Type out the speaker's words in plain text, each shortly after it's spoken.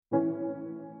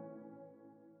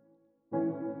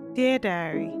Dear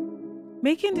Diary,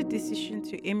 making the decision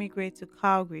to immigrate to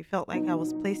Calgary felt like I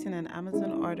was placing an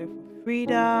Amazon order for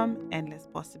freedom, endless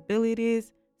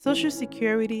possibilities, social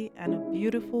security, and a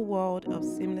beautiful world of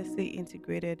seamlessly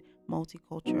integrated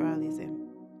multiculturalism.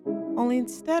 Only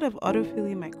instead of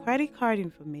autofilling my credit card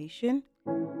information,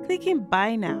 clicking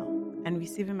buy now, and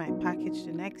receiving my package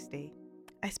the next day,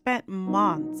 I spent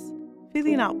months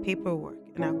filling out paperwork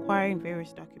and acquiring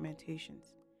various documentations.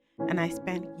 And I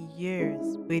spent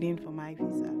years waiting for my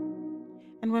visa.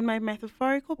 And when my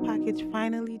metaphorical package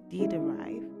finally did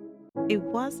arrive, it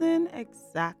wasn't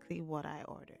exactly what I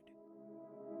ordered.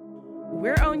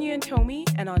 We're Onya and Tomi,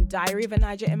 and on Diary of a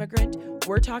Niger Immigrant,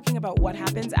 we're talking about what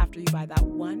happens after you buy that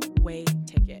one-way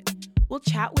ticket. We'll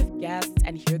chat with guests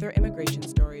and hear their immigration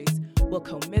stories. We'll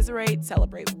commiserate,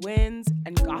 celebrate wins,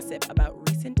 and gossip about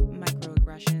recent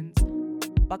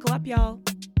microaggressions. Buckle up, y'all.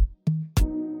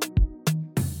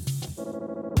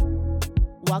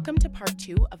 Welcome to part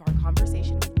 2 of our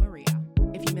conversation with Maria.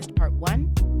 If you missed part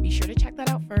 1, be sure to check that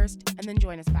out first and then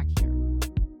join us back here.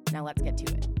 Now let's get to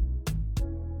it.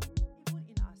 Even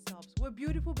in ourselves, we're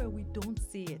beautiful, but we don't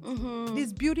see it. Mm-hmm.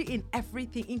 There's beauty in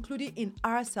everything, including in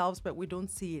ourselves, but we don't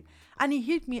see it. And it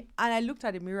hit me, and I looked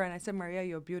at the mirror and I said, Maria,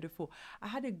 you're beautiful. I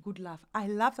had a good laugh. I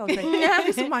laughed. I was like,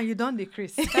 this woman, you don't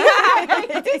decrease.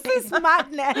 This is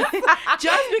madness.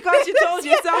 Just because you told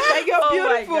yourself that you're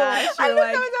beautiful. Oh my gosh, you're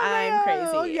like, I'm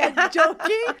crazy. Oh, you're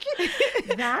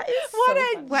joking. That is What so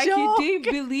a funny. Like joke. you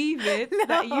didn't believe it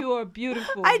that you are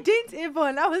beautiful. I didn't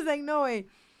even. I was like, no way.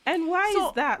 And why So-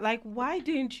 is that? Like, why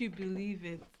didn't you believe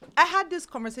it? I had this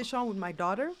conversation with my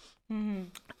daughter. Mm-hmm.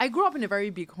 I grew up in a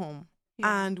very big home.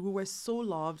 Yeah. And we were so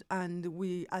loved and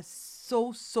we are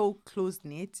so close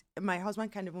knit. My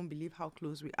husband can't even believe how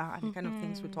close we are and the kind of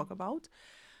things we talk about.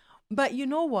 But you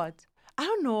know what? I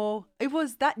don't know. It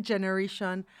was that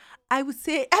generation. I would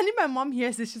say, and if my mom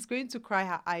hears this, she's going to cry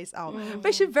her eyes out.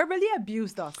 But she verbally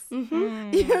abused us.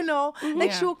 You know,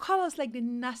 like she Yeah. would call us like the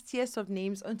nastiest of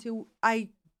names until and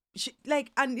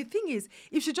the thing is,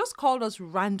 if she just called us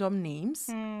random names,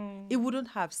 it wouldn't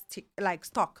have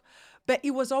stuck. But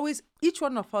it was always, each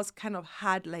one of us kind of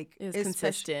had like It was a spec-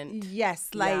 consistent.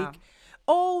 yes, like, Yeah.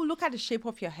 oh, look at the shape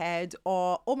of your head,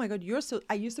 or oh my God,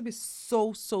 I used to be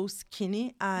so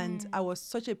skinny, and I was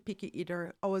such a picky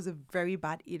eater. I was a very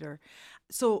bad eater.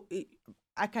 So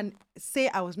I can say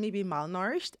I was maybe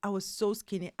malnourished. I was so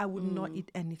skinny. I would not eat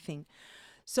anything.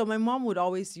 So my mom would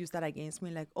always use that against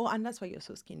me, like, oh, and that's why you're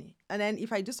so skinny. And then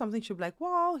if I do something, she'd be like,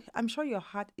 well, I'm sure your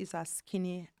heart is as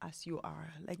skinny as you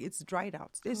are. Like, it's dried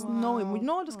out. There's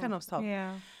all this kind of stuff.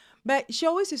 Yeah. But she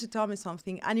always used to tell me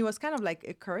something, and it was kind of like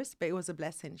a curse, but it was a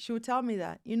blessing. She would tell me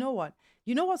that, you know what?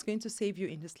 You know what's going to save you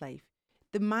in this life?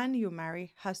 The man you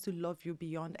marry has to love you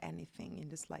beyond anything in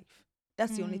this life.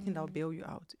 That's the only thing that will bail you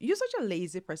out. You're such a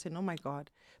lazy person. Oh my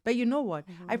God. But you know what?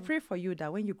 I pray for you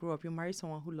that when you grow up, you marry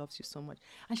someone who loves you so much.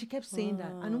 And she kept saying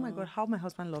that. And oh my God, how my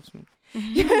husband loves me.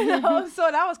 You know? So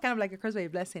that was kind of like a curse, but a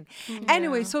blessing.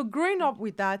 Anyway, so growing up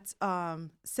with that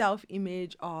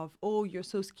self-image of, oh, you're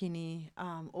so skinny.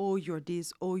 Oh, you're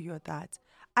this. Oh, you're that.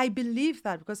 I believed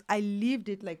that because I lived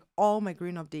it like all my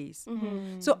growing up days.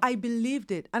 So I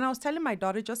believed it. And I was telling my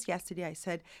daughter just yesterday, I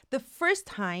said, the first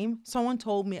time someone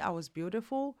told me I was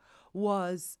beautiful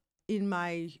was in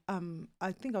my,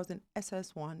 I think I was in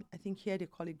SS1. I think here they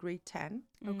call it grade 10.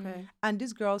 Okay. And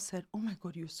this girl said, oh my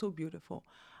God, you're so beautiful.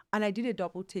 And I did a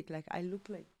double take. Like I looked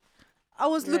like, I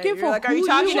was Right, looking you're for like, who are you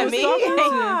talking to was me? talking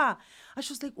to. Yeah. And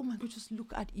she was like, oh my God, just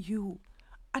look at you.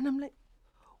 And I'm like,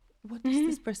 what does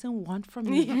this person want from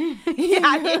me?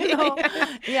 Yeah, you know?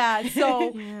 Yeah,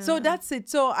 so that's it.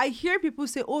 So I hear people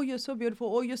say, oh, you're so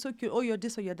beautiful. Oh, you're so cute. Oh, you're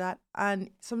this or you're that.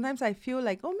 And sometimes I feel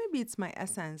like, oh, maybe it's my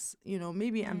essence. You know,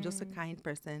 maybe I'm just a kind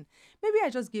person. Maybe I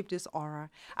just give this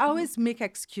aura. I always make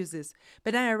excuses.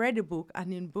 But then I read a book,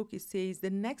 and in book it says,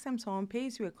 the next time someone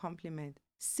pays you a compliment,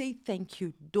 say thank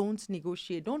you. Don't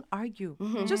negotiate. Don't argue.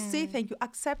 Just say thank you.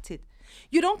 Accept it.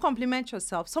 You don't compliment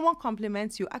yourself. Someone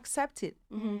compliments you. Accept it.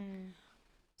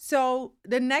 So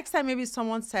the next time maybe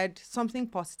someone said something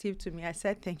positive to me, I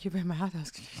said thank you, but my heart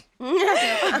was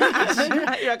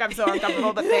You're like, I'm so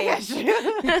uncomfortable, but thanks.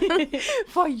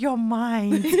 for your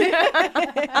mind.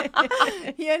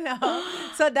 You know.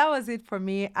 So that was it for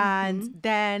me. And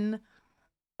then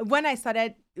when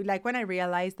I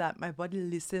realized that my body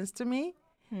listens to me,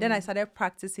 then I started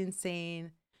practicing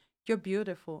saying, you're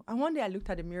beautiful. And one day I looked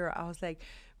at the mirror, I was like,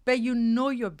 but you know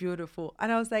you're beautiful.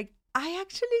 And I was like, I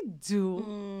actually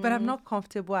do, but I'm not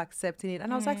comfortable accepting it.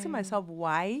 And I was asking myself,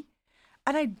 why?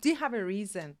 And I did have a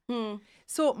reason.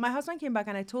 So my husband came back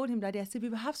and I told him that I said,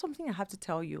 babe, I have something I have to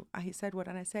tell you. And he said, what?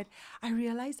 And I said, I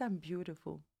realized I'm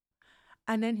beautiful.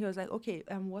 And then he was like, okay,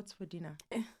 what's for dinner?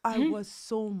 I was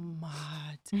so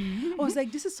mad. I was like,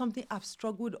 this is something I've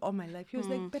struggled all my life. He was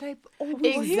like, but I've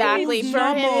always Exactly. been For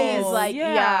him, he's trouble. like,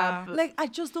 yeah. Like, I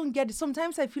just don't get it.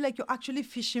 Sometimes I feel like you're actually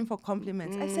fishing for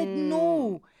compliments. I said,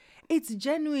 no, it's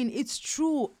genuine. It's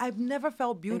true. I've never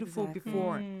felt beautiful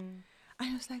before. And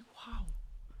I was like, wow.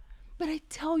 But I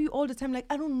tell you all the time, like,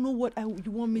 I don't know what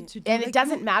you want me to do. And like, it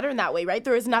doesn't matter in that way, right?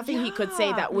 There is nothing he could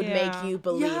say that would make you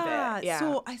believe it. Yeah.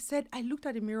 So I said, I looked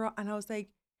at the mirror and I was like,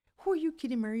 who are you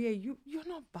kidding, Maria? You're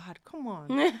not bad. Come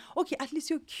on. Okay, at least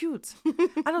you're cute.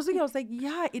 And I was like,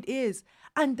 yeah, it is.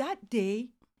 And that's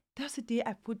the day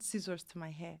I put scissors to my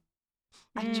hair.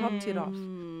 I chopped it off.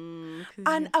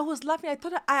 And I was laughing. I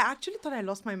actually thought I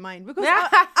lost my mind because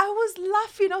I was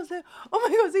laughing. I was like, oh my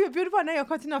God, so you're beautiful and now you're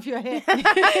cutting off your hair.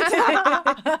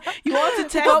 You want to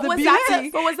test But the was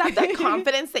beauty. was that the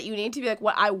confidence that you need to be like,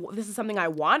 this is something I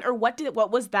want? Or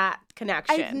what was that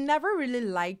connection? I've never really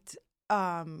liked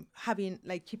having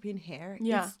like keeping hair.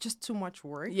 Yeah. It's just too much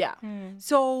work. Yeah.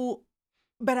 So,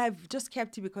 but I've just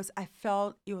kept it because I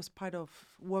felt it was part of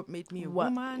what made me a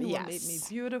woman, what made me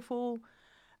beautiful.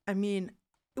 I mean,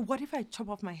 what if I chop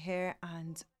off my hair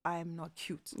and I'm not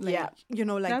cute? Like, you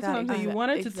know, like That's that. what I'm saying. You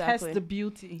wanted to Exactly. test the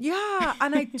beauty. Yeah,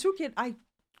 and I took it. I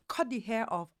cut the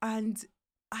hair off, and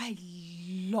I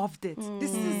loved it.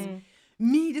 This is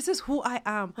me. This is who I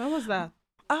am. When was that?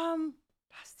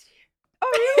 Last year.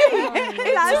 Oh,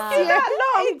 really? Last year.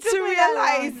 Long to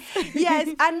realize. Yes,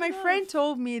 and my friend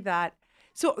told me that.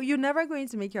 So you're never going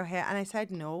to make your hair, and I said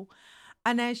no.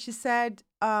 And then she said,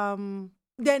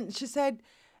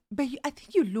 but I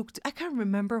think you looked, I can't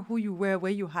remember who you were,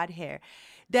 where you had hair.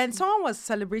 Then someone was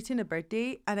celebrating a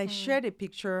birthday and I shared a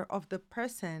picture of the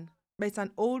person, but it's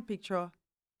an old picture.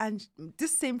 And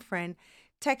this same friend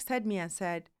texted me and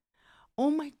said,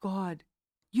 oh my God,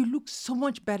 you look so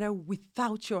much better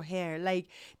without your hair. Like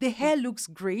the hair looks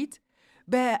great,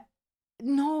 but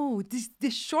no, the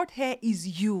short hair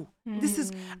is you. This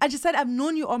is, I just said, I've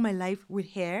known you all my life with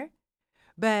hair,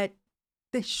 but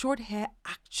the short hair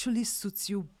actually suits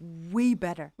you way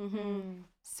better.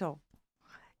 So,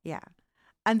 yeah.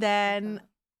 And then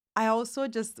I also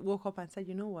just woke up and said,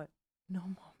 you know what? No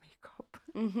more makeup.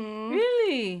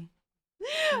 Really?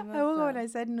 I woke up and I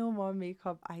said, no more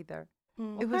makeup either.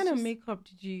 What kind of makeup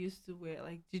did you used to wear?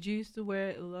 Like, did you used to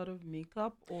wear a lot of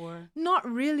makeup or? Not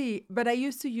really, but I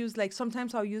used to use like,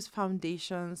 sometimes I'll use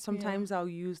foundation. Sometimes I'll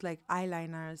use like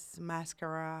eyeliners,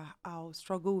 mascara. I'll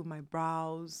struggle with my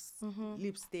brows,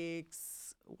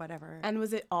 lipsticks, whatever. And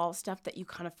was it all stuff that you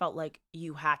kind of felt like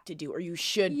you had to do or you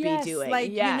should Yes, be doing? like,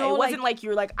 you Yeah, know, it wasn't like- like you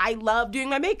were like, I love doing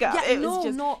my makeup. Yeah, It was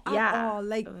just, no, at yeah. all.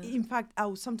 Like, in fact, I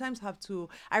would sometimes have to.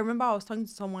 I remember I was talking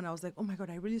to someone. I was like, "Oh my God,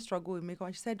 I really struggle with makeup."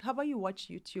 And she said, "How about you watch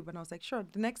YouTube?" And I was like, "Sure."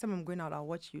 The next time I'm going out, I'll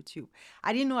watch YouTube.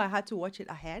 I didn't know I had to watch it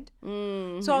ahead,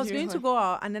 so I was going to go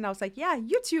out, and then I was like, "Yeah,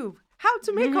 YouTube, how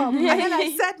to make up." And then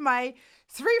I set my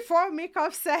 3-4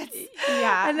 makeup sets.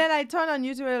 Yeah. And then I turned on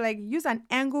YouTube and like use an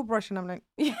angle brush, and I'm like,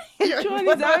 Which one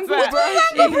is angle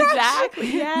brush?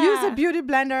 Exactly. Yeah. use a beauty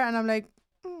blender, and I'm like.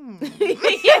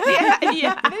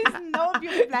 yeah. There's no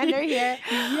beauty blender here.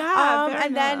 Yeah. fair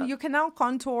And then enough. you can now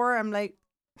contour. I'm like,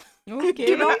 Okay.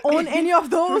 do not own any of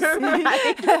those.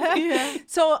 Yeah.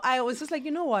 So I was just like,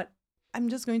 you know what? I'm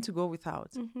just going to go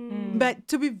without. But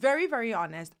to be very, very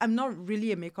honest, I'm not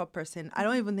really a makeup person. I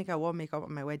don't even think I wore makeup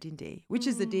on my wedding day, which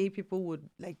is the day people would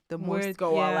like the most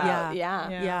Go all Yeah. out. Yeah.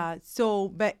 Yeah. So,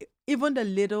 but even the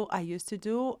little I used to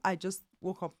do, I just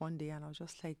woke up one day and I was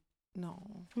just like,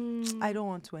 no, I don't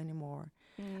want to anymore.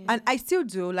 And I still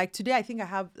do. Like today, I think I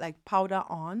have like powder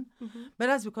on, but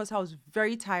that's because I was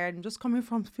very tired. I'm just coming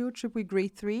from field trip with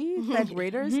grade 3, third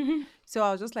graders. So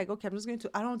I was just like, okay, I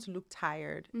don't want to look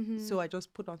tired. So I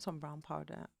just put on some brown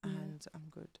powder and I'm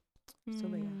good. So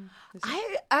but yeah.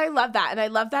 I love that. And I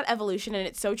love that evolution. And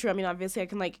it's so true. I mean, obviously I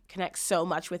can like connect so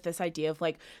much with this idea of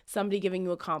like somebody giving you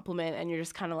a compliment and you're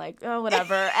just kind of like, oh,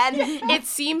 whatever. And it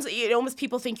seems almost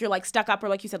people think you're like stuck up or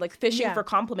like you said, like fishing for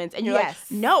compliments. And you're like,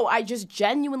 no, I just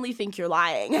genuinely think you're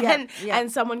lying.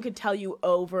 And someone could tell you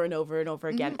over and over and over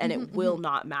again and it will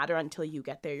not matter until you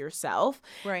get there yourself.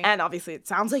 Right. And obviously it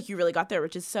sounds like you really got there,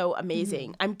 which is so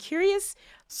amazing. I'm curious,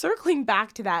 circling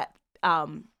back to that,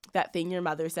 that thing your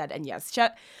mother said, and yes,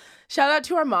 shout out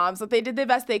to our moms that they did the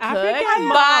best they could. African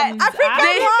but moms.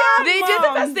 they did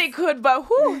the best they could, but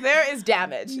there is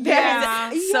damage. So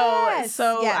Yes.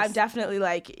 I'm definitely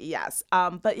like, yes.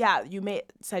 But yeah, you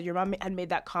said your mom had made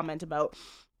that comment about,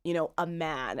 you know, a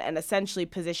man and essentially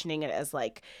positioning it as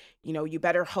like, you know, you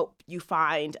better hope you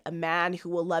find a man who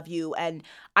will love you. And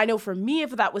I know for me,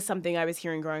 if that was something I was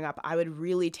hearing growing up, I would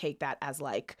really take that as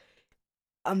like,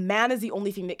 a man is the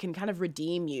only thing that can kind of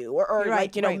redeem you or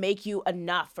Right, right. make you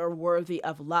enough or worthy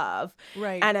of love.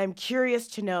 Right. And I'm curious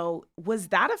to know, was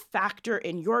that a factor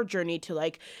in your journey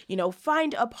to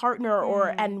find a partner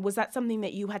and was that something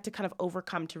that you had to kind of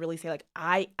overcome to really say like,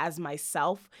 I as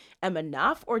myself am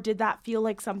enough? Or did that feel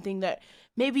like something that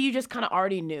maybe you just kind of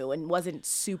already knew and wasn't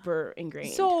super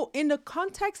ingrained? So in the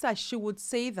context that she would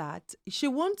say that, she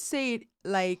won't say it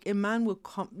like a man will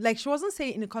like she wasn't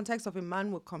saying in the context of a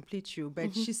man will complete you,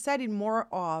 but she said it more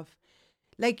of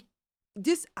like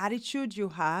this attitude you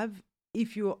have.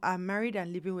 If you are married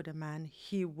and living with a man,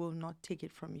 he will not take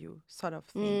it from you, sort of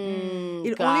thing.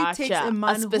 It only takes a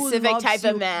man a specific who loves type you.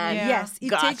 of man. Yeah. Yes, it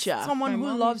takes Gotcha. someone My who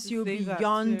mom loves used to you say that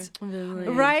beyond,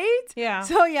 too. right? Yeah.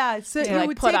 So yeah, so To, it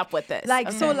would put take, up with this.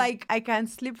 like so Okay. like I can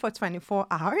sleep for 24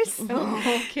 hours.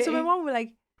 Okay. So my mom would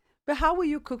like, but how will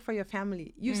you cook for your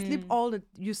family? You sleep all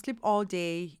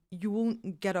day. You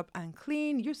won't get up and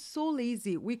clean. You're so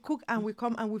lazy. We cook and we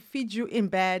come and we feed you in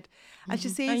bed. And she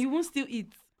says, And you won't still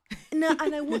eat. no,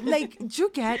 and I would like, do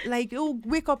you get like, oh,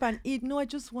 wake up and eat? No, I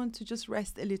just want to just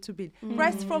rest a little bit.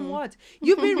 Rest from what?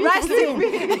 You've been resting.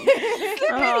 Sleeping is work.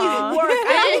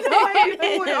 I don't know if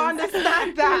people would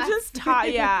understand that. You're just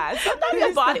tired. Yeah. Sometimes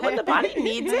the body, when the body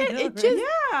needs it, it just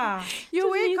Yeah. You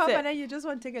just wake needs up it. and then you just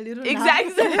want to take a little nap.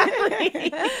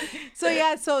 exactly. So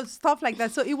yeah, so stuff like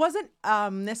that. So it wasn't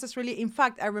necessarily. In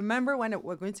fact, I remember when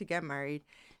we're going to get married,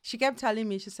 she kept telling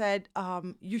me. She said,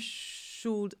 "You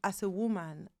should, as a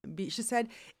woman, be." She said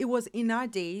it was in our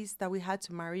days that we had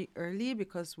to marry early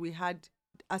because we had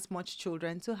as much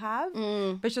children to have.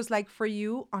 But she was like, for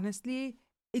you, honestly,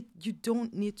 you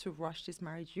don't need to rush this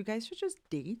marriage. You guys should just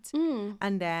date,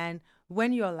 and then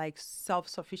when you're like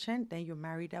self-sufficient, then you're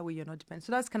married. That way you're not dependent.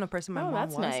 So that's the kind of person my mom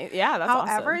that's was. nice. Yeah, that's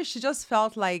However, awesome. she just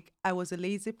felt like I was a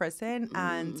lazy person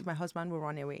and my husband will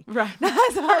run away. Right.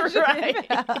 That's how she Right.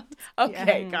 felt.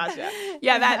 Okay, gotcha.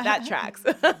 Yeah, that tracks.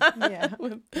 Yeah.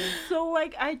 So,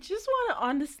 like, I just want to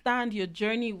understand your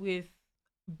journey with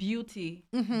beauty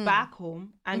back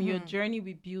home and your journey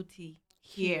with beauty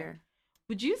here.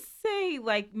 Would you say,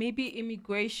 like, maybe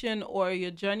immigration or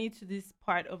your journey to this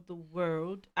part of the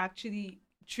world actually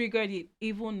triggered it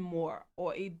even more,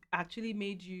 or it actually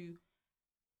made you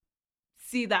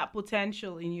see that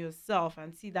potential in yourself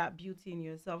and see that beauty in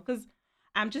yourself? Because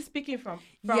I'm just speaking from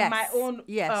my own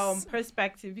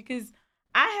perspective, because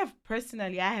I have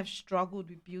struggled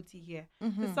with beauty here.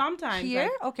 Because sometimes Here?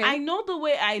 like, Okay. I know the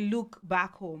way I look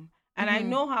back home, and I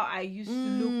know how I used to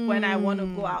look when I want to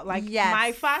go out. Like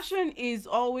my fashion is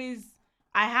always,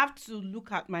 I have to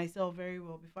look at myself very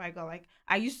well before I go. Like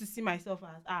I used to see myself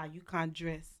as, you can't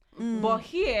dress. But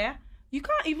here, you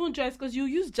can't even dress because you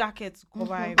use jackets to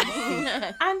cover everything.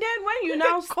 And then when you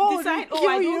now decide,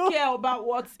 I don't care about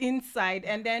what's inside,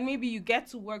 and then maybe you get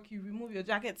to work, you remove your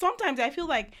jacket. Sometimes I feel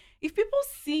like if people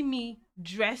see me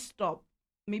dressed up,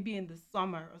 maybe in the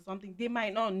summer or something, they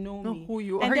might not know me. Who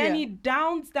you are. And then it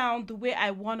downs down the way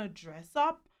I want to dress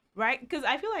up, right? Because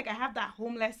I feel like I have that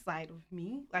homeless side of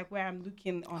me, like where I'm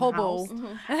looking on Hobo. house.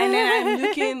 And then I'm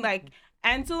looking like,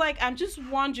 and so like, I'm just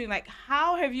wondering, like,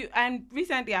 how have you, and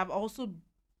recently I've also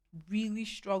really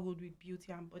struggled with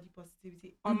beauty and body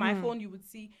positivity. On my phone, you would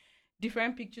see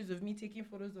different pictures of me taking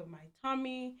photos of my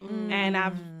tummy, and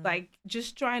I've like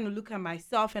just trying to look at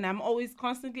myself, and I'm always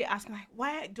constantly asking like,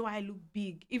 why do I look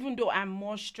big, even though I'm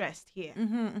more stressed here?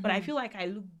 But I feel like I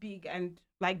look big, and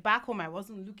like back home I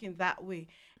wasn't looking that way.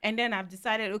 And then I've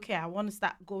decided, okay, I want to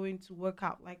start going to work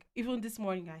out. Like even this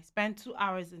morning I spent 2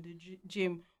 hours in the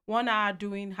gym, 1 hour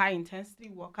doing high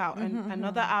intensity workout, and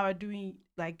another hour doing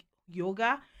like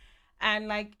yoga, and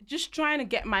like just trying to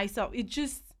get myself,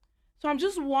 so I'm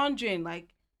just wondering, like,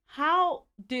 how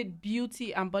did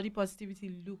beauty and body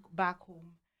positivity look back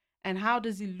home, and how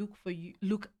does it look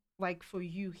like for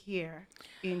you here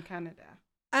in Canada?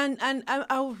 And I'm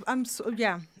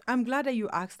glad that you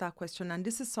asked that question, and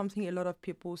this is something a lot of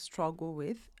people struggle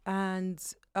with, and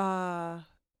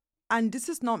this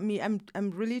is not me. I'm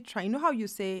really trying. You know how you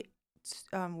say,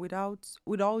 with all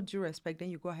due respect,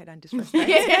 then you go ahead and disrespect.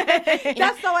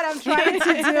 That's not what I'm trying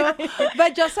to do.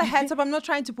 But just a heads up, I'm not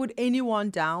trying to put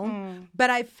anyone down. But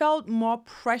I felt more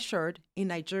pressured in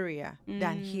Nigeria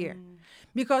than here,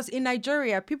 because in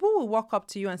Nigeria, people will walk up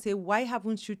to you and say, "Why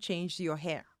haven't you changed your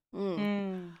hair?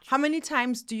 How many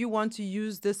times do you want to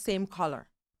use the same color?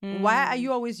 Why are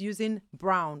you always using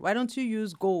brown? Why don't you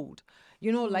use gold?"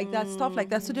 You know, like that, stuff like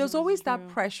that. So there's always that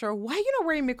pressure. Why are you not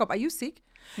wearing makeup? Are you sick?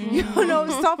 You know,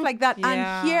 stuff like that.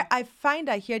 And here, I find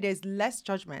that here there's less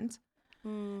judgment.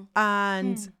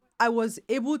 And I was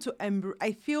able to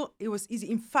I feel it was easy.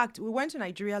 In fact, we went to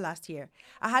Nigeria last year.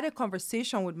 I had a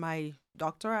conversation with my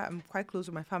doctor. I'm quite close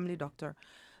with my family doctor.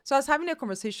 So I was having a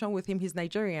conversation with him. He's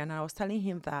Nigerian. And I was telling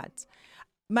him that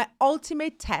my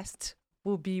ultimate test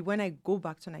will be when I go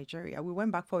back to Nigeria. We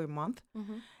went back for a month.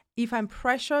 If I'm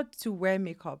pressured to wear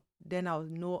makeup, then I'll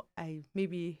know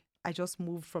maybe I just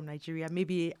moved from Nigeria.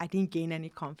 Maybe I didn't gain any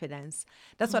confidence.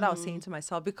 That's what I was saying to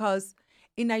myself, because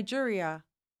in Nigeria,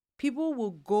 people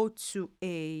will go to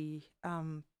a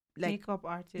Makeup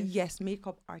artist. yes,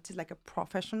 makeup artist, like a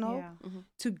professional, Yeah.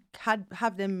 to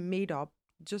have them made up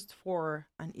just for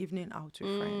an evening out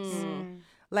with friends.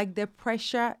 Like the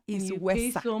pressure And is you West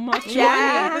pay Side. so much money.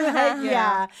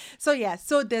 Yeah.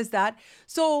 So there's that.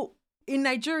 So in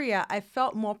Nigeria, I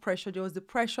felt more pressure. There was the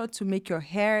pressure to make your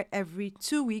hair every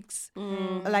 2 weeks.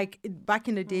 Like back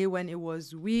in the day when it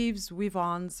was weaves,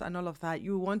 weave-ons, and all of that.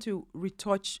 You want to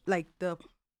retouch like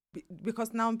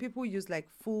because now people use like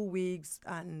full wigs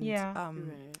and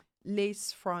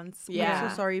lace fronts. Yeah. I'm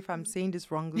so sorry if I'm saying this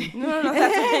wrongly. No,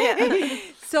 that's okay.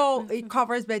 So it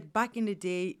covers, but back in the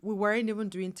day, we weren't even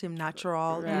doing Team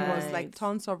Natural. It was like Right.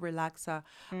 tons of relaxer.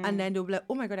 And then they'll be like,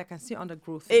 oh my God, I can see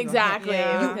undergrowth. in your hair." Exactly.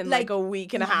 Yeah. Within like a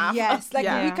week and a half. Yes, like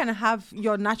Yeah. we can have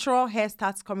your natural hair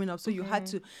starts coming up. So you had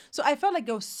to. So I felt like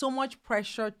there was so much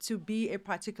pressure to be a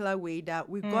particular way that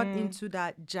we got into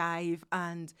that jive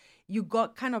and you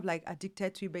got kind of like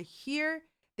addicted to it. But here,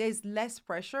 there's less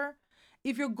pressure.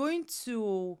 If you're going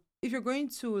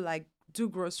to like do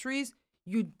groceries,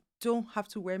 you don't have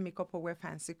to wear makeup or wear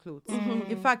fancy clothes.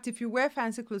 In fact, if you wear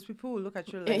fancy clothes, people will look at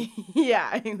you like,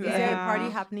 Yeah, is there a Yeah. party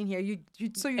happening here?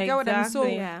 So you get what I mean? So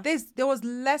Exactly. Yeah. there was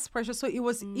less pressure. So it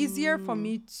was easier for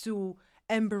me to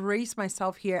embrace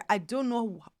myself here. I don't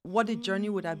know what the journey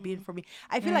would have been for me.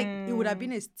 I feel like it would have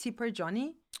been a steeper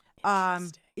journey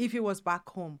if it was back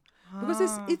home. Because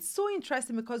it's so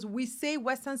interesting, because we say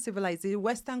Western civilization,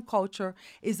 Western culture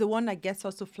is the one that gets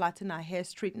us to flatten our hair,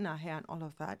 straighten our hair, and all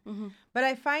of that. But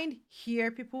I find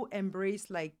here people embrace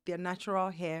like their natural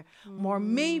hair more.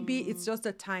 Maybe it's just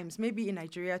the times. Maybe in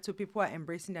Nigeria too, people are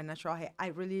embracing their natural hair.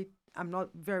 I'm not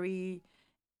very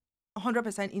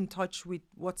 100% in touch with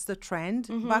what's the trend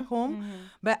back home.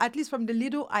 But at least from the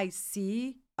little I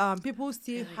see, people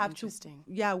still have to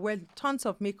wear tons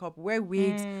of makeup, wear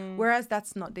wigs, whereas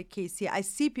that's not the case here. I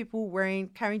see people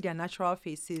carrying their natural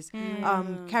faces,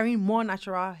 carrying more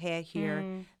natural hair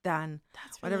here than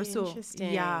That's whatever. really So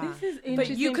interesting. yeah, This is But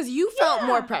interesting. because you felt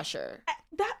more Yeah. pressure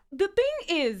That the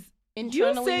thing is,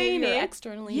 internally you saying maybe or it,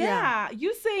 externally. yeah,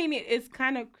 you saying it is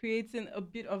kind of creating a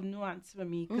bit of nuance for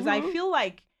me, because I feel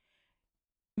like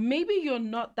maybe you're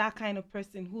not that kind of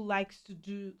person who likes to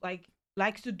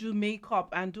do makeup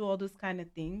and do all those kind of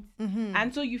things,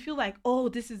 and so you feel like, oh,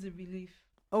 this is a relief.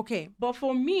 okay. But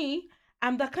for me,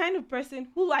 I'm the kind of person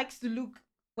who likes to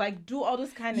do all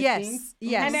those kind of things.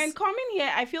 Yes. And then coming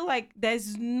here, I feel like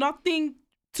there's nothing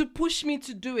to push me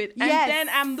to do it. And Yes. then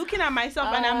I'm looking at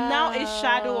myself and I'm now a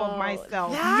shadow of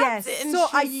myself. That's yes. So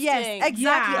yes, interesting. exactly.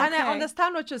 Yeah, And I okay.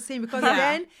 understand what you're saying, because Yeah.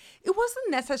 then it wasn't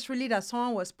necessarily that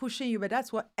someone was pushing you, but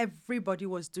that's what everybody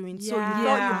was doing. So you Yeah.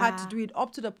 thought you had to do it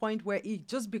up to the point where it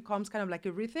just becomes kind of like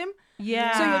a rhythm.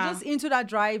 Yeah. So you're just into that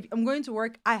drive. I'm going to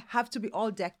work. I have to be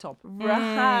all decked up.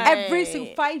 Right. Every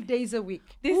single 5 days a week.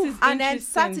 This is And then interesting.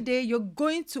 Saturday, you're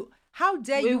going to, how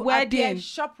dare A you wedding. appear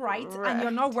ShopRite and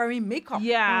you're not wearing makeup?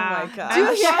 Yeah. Oh my God. And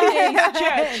Do you- Sunday is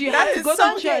church. You have to go to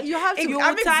Sunday, church. you have to You go-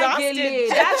 I'm will tie exhausted. gele.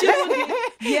 That shit would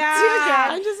be- yeah.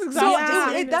 I'm just So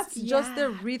exhausted. that's just the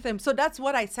rhythm. So that's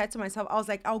what I said to myself. I was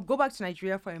like, I'll go back to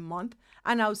Nigeria for a month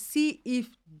and I'll see if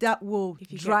that will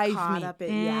If you get drive caught me. up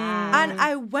in, yeah. And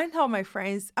I went out with my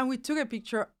friends and we took a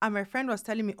picture and my friend was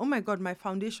telling me, oh my God, my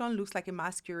foundation looks like a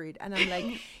masquerade. And I'm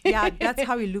like, yeah, that's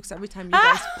how it looks every time you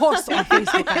guys post on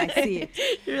Facebook and I see it.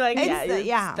 You're like, It's,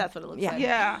 yeah, that's what it looks Yeah. like.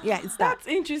 Yeah. Yeah, it's that. That's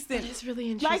interesting. It's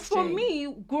really interesting. Like for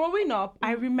me, growing up,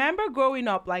 I remember growing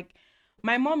up, like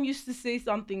my mom used to say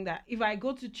something that if I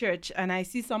go to church and I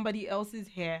see somebody else's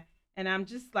hair and I'm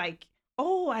just like,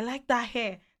 oh, I like that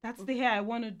hair. That's the hair I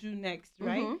want to do next,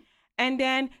 right? And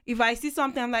then if I see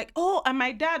something, I'm like, oh, and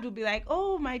my dad would be like,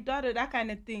 oh, my daughter, that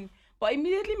kind of thing. But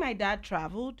immediately my dad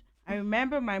traveled. I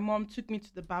remember my mom took me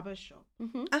to the barber shop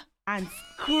and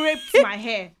scraped my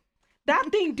hair. That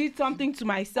thing did something to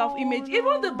my self-image.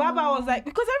 Even the barber was like,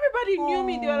 because everybody knew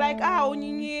me, they were like,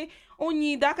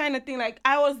 Onyi, that kind of thing. Like,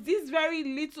 I was this very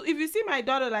little. If you see my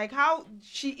daughter, like how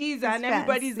she is, and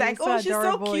everybody's like, oh, she's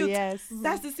so cute. Yes.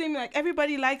 That's the same. Like,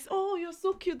 everybody likes, oh, you're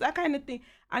so cute, that kind of thing.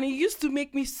 And it used to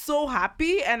make me so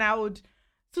happy. And I would,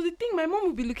 so the thing, my mom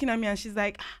would be looking at me and she's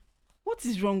like, what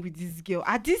is wrong with this girl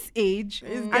at this age?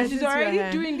 It's And getting she's to her already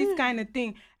hair. doing this kind of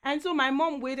thing. And so my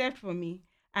mom waited for me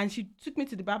and she took me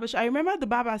to the barber shop. I remember the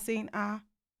barber saying,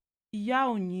 Iya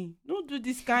Onyi, don't do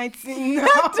this kind of thing now.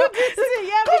 Don't do this thing,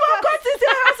 yeah, Come on, cut this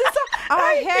hair.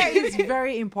 Our hair is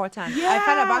very important. I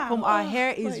find that back home, our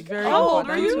hair is very how old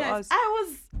important were you? to us.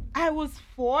 I was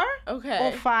 4 Okay.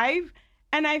 or 5,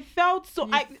 and I felt so.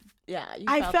 You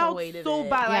I the felt weight of so it.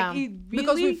 bad. Yeah. Like it really,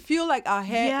 Because we feel like our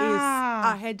hair Yeah.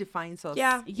 our hair defines us.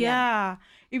 yeah,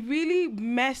 it really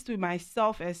messed with my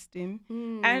self-esteem.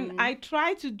 And I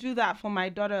try to do that for my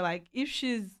daughter. Like if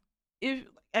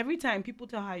every time people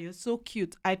tell her you're so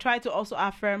cute, I try to also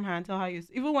affirm her and tell her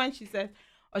even when she says,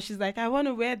 or she's like, I want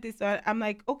to wear this, or I'm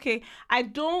like, okay, I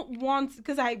don't want,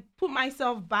 because I put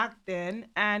myself back then,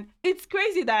 and it's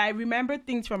crazy that I remember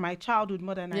things from my childhood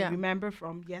more than I remember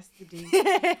from yesterday.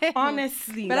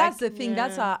 Honestly. But like, that's the thing.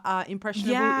 That's our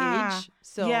impressionable age.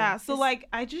 So So like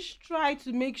I just try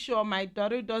to make sure my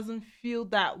daughter doesn't feel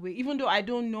that way, even though I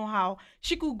don't know how.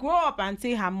 She could grow up and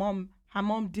say her mom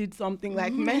did something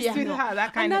like messed with her,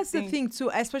 that kind and of that's thing. the thing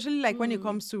too, especially like when it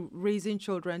comes to raising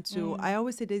children too. I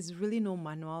always say there's really no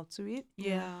manual to it.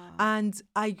 Yeah. And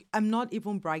I'm not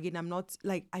even bragging. I'm not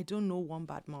like, I don't know one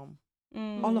bad mom.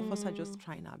 All of us are just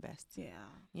trying our best. Yeah.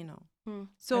 You know.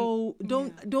 So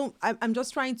I'm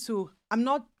just trying to,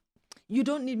 you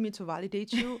don't need me to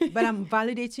validate you, but I'm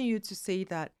validating you to say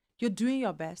that you're doing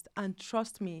your best, and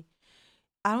trust me,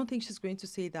 I don't think she's going to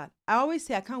say that. I always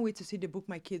say I can't wait to see the book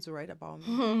my kids will write about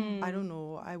me. I don't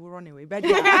know. I will run away. But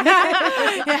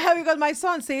yeah, because my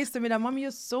son says to me that, Mommy, you're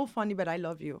so funny, but I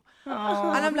love you. And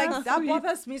I'm like, that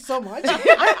bothers me so much.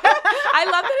 I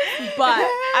love that it's but.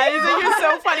 I think you're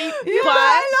so funny, but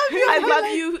I love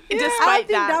you I despite don't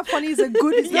think that funny is a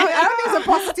good. I don't think it's a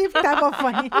positive type of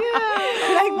funny.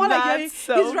 Like more like That's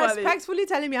so he's funny. respectfully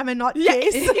telling me I'm a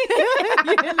nutcase.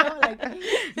 You know, like,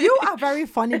 you are very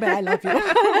funny, but I love you.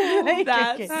 Like,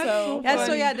 That's okay. so Yeah, funny.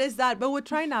 so yeah, there's that. But we're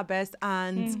trying our best,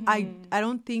 and I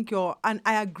don't think and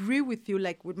I agree with you.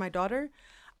 Like with my daughter,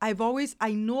 I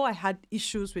know I had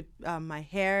issues with my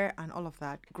hair and all of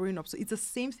that growing up. So it's the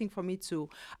same thing for me too.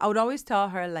 I would always tell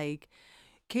her like,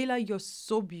 Kayla, you're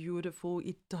so beautiful.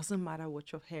 It doesn't matter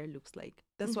what your hair looks like.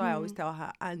 That's why I always tell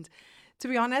her. And to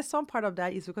be honest, some part of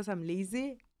that is because I'm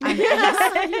lazy. And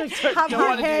I just have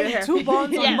my hair 2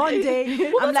 buns on Monday.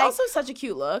 Well, I'm that's like, also such a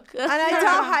cute look. and I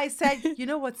tell her, I said, you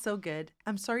know what's so good?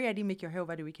 I'm sorry I didn't make your hair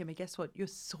over the weekend, but guess what? You're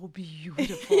so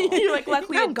beautiful. You're like,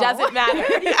 luckily Now it go. doesn't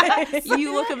matter.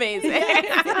 You look amazing.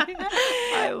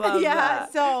 I love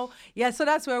that. So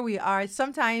that's where we are.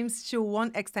 Sometimes she'll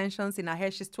want extensions in her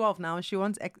hair. She's 12 now, and she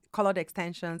wants colored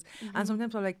extensions. And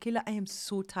sometimes I'm like, Kayla, I am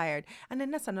so tired. And then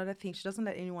that's another thing. She doesn't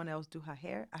let anyone else do her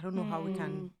hair. I don't know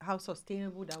how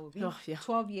sustainable that will be. Oh, yeah.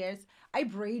 12 years. I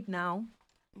braid now.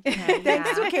 Okay,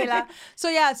 Thanks to yeah. Kayla.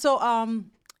 So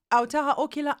I'll tell her, oh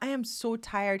Kayla, I am so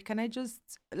tired. Can I just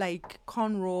like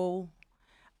cornrow?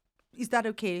 Is that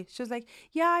okay? She was like,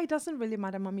 yeah, it doesn't really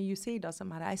matter, Mommy. You say it doesn't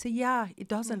matter. I say, yeah, it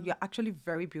doesn't. You're actually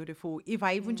very beautiful. If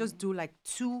I even just do like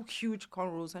 2 huge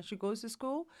cornrows and she goes to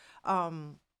school,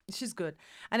 she's good.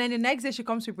 And then the next day she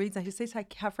comes to braids and she says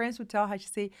her friends would tell her, she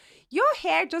say, your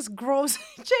hair just grows,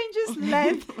 changes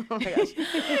length Oh my gosh.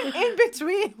 in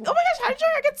between. Oh my gosh, how did your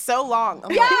hair get so long?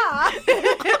 I'm Yeah.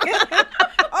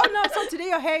 Oh no, so today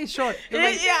your hair is short. Like,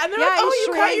 Like, yeah, and they're yeah, like, oh,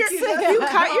 it shrinks. you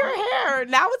cut your hair.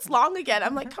 Now it's long again.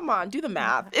 I'm like, come on, do the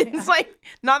math. It's like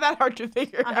not that hard to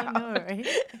figure I out. know, right?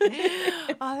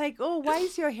 I'm like, oh, why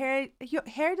is your hair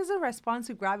doesn't respond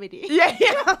to gravity. Yeah.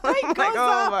 It Like, goes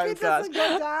oh up, my it gosh. doesn't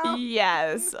go down.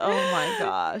 Yes. Oh my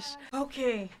gosh.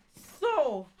 Okay,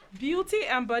 so beauty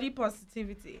and body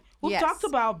positivity. We've Yes. talked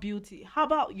about beauty. How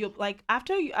about you? Like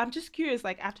I'm just curious.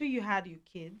 Like after you had your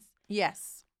kids,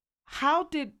 Yes. how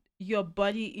did your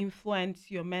body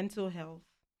influence your mental health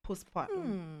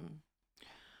postpartum?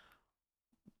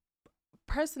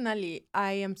 Personally,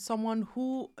 I am someone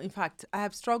who, in fact, I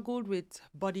have struggled with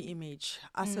body image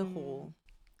as a whole.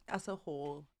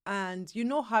 And you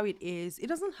know how it is. It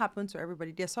doesn't happen to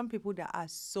everybody. There are some people that are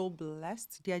so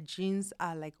blessed. Their genes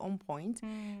are like on point.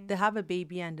 They have a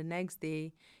baby and the next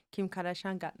day, Kim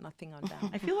Kardashian got nothing on them.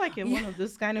 I feel like you're one of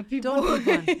those kind of people.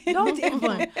 Don't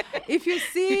even. If you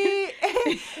see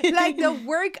like the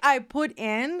work I put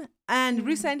in, and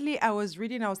recently I was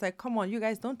reading, I was like, come on, you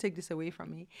guys, don't take this away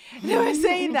from me. They were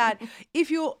saying that if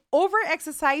you over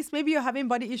exercise, maybe you're having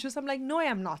body issues. I'm like, no, I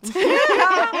am not. Don't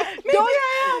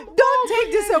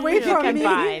take this away from Okay, me.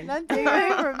 fine. Don't take it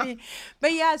away from me.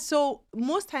 But yeah, so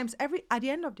most times at the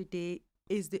end of the day,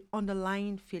 is the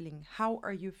underlying feeling. How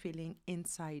are you feeling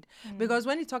inside? Because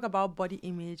when you talk about body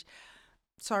image,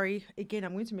 sorry, again,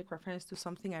 I'm going to make reference to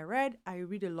something I read. I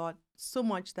read a lot, so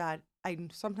much that I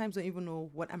sometimes don't even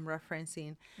know what I'm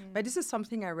referencing. But this is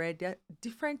something I read. There are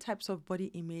different types of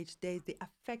body image. There's the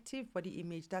affective body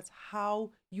image. That's how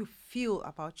you feel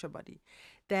about your body.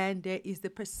 Then there is the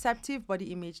perceptive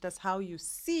body image. That's how you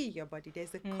see your body.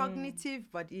 There's the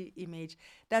cognitive body image.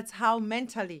 That's how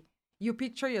mentally you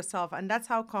picture yourself. And that's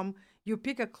how come you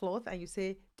pick a cloth and you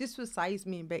say, this will size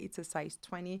me, but it's a size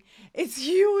 20. It's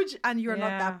huge and you're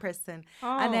not that person.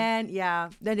 And then,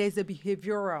 then there's the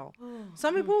behavioral.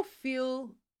 Some people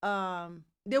feel,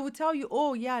 they will tell you,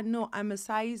 oh, yeah, no, I'm a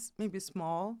size maybe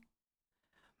small.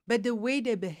 But the way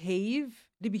they behave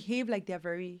like they're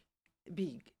very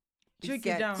big. Do you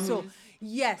get? down. So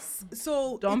yes,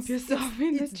 so Dump yourself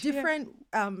in the it's chair. different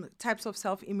types of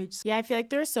self-image. Yeah, I feel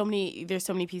like there's so many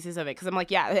pieces of it, because I'm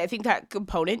like, yeah, I think that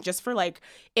component, just for like,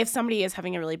 if somebody is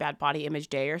having a really bad body image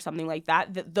day or something like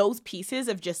that, those pieces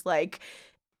of just like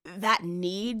that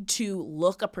need to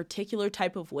look a particular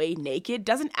type of way naked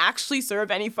doesn't actually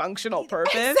serve any functional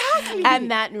purpose. Exactly.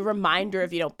 And that reminder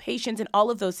of, patience and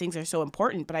all of those things are so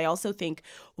important. But I also think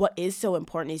what is so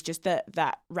important is just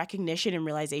that recognition and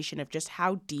realization of just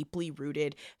how deeply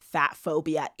rooted fat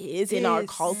phobia is in our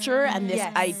culture, and this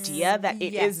idea that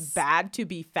it is bad to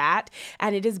be fat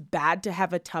and it is bad to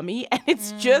have a tummy, and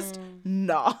it's just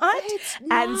not.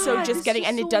 And so not. just It's getting,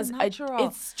 just and it so does, natural.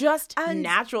 it's just And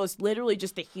natural. It's literally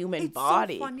just the human It's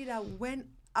body. so funny that when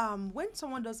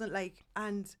someone doesn't like,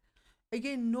 and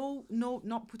again, no,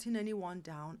 not putting anyone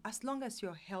down, as long as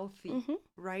you're healthy,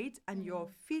 right? And you're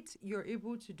fit, you're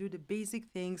able to do the basic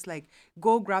things like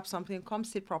go grab something, come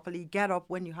sit properly, get up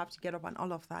when you have to get up, and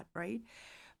all of that, right?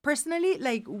 Personally,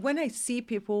 like when I see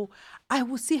people, I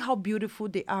will see how beautiful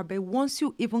they are. But once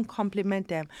you even compliment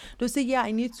them, they'll say, yeah,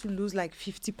 I need to lose like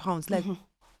 50 pounds. Like,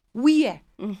 where?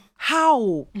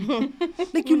 How?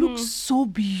 Like, you look so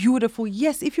beautiful.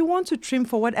 Yes, if you want to trim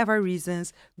for whatever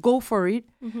reasons, go for it.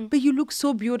 But you look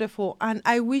so beautiful. And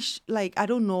I wish, like, I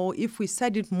don't know, if we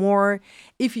said it more,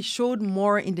 if it showed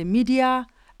more in the media,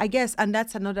 I guess. And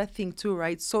that's another thing too,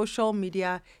 right? Social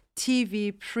media,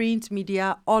 TV, print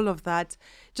media, all of that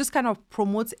just kind of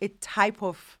promotes a type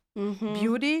of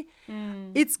beauty.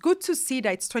 It's good to see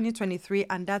that it's 2023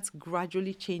 and that's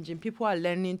gradually changing. People are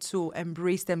learning to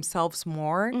embrace themselves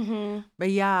more.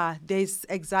 But yeah, there's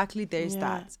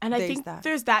that. And I think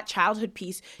there's that childhood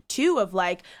piece too of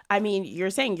like, I mean, you're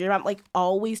saying you're not like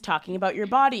always talking about your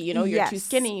body, you're too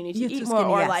skinny, you need to eat more.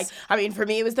 Or like, I mean, for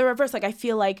me, it was the reverse. Like, I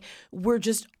feel like we're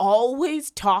just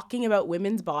always talking about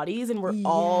women's bodies and we're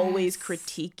always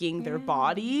critiquing their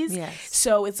bodies.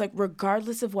 So it's like,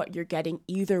 regardless of what you're getting,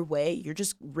 either way, you're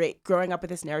just growing up with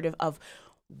this narrative of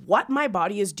what my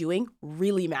body is doing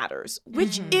really matters,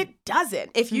 which it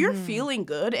doesn't. If you're feeling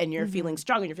good and you're feeling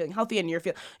strong and you're feeling healthy and you're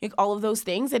feeling like all of those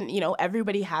things, and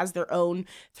everybody has their own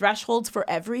thresholds for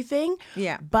everything.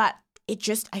 Yeah. But it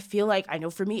just, I feel like, I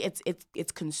know for me,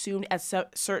 it's consumed at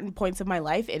certain points of my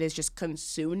life. It has just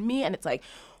consumed me, and it's like,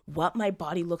 what my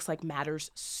body looks like matters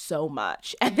so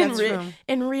much. And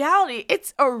in reality,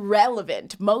 it's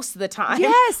irrelevant most of the time.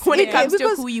 Yes, when it comes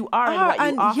to who you are and what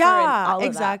you offer and all of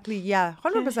exactly. that. Yeah,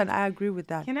 100%. I agree with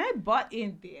that. Can I butt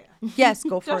in there? Yes,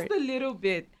 go for it. Just a little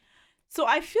bit. So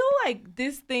I feel like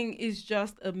this thing is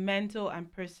just a mental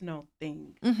and personal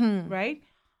thing, right?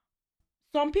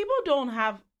 Some people don't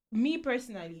have, me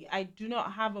personally, I do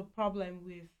not have a problem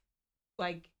with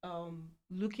like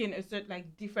looking at certain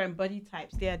like different body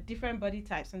types. There are different body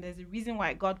types, and there's a reason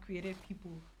why God created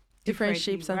people different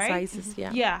shapes and right? sizes.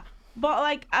 Yeah, but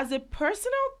like as a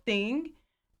personal thing,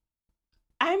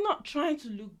 I'm not trying to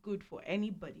look good for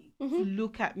anybody to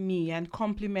look at me and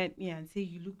compliment me and say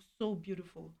you look so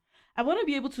beautiful. I want to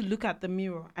be able to look at the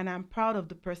mirror and I'm proud of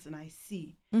the person I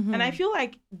see, and I feel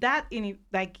like that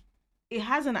it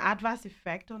has an adverse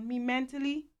effect on me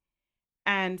mentally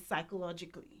and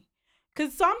psychologically.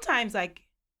 Because sometimes, like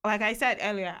I said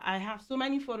earlier, I have so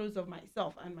many photos of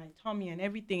myself and my tummy and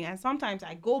everything. And sometimes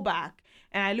I go back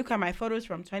and I look at my photos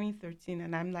from 2013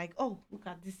 and I'm like, oh, look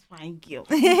at this fine girl.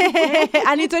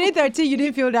 And in 2013, you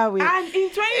didn't feel that way. And in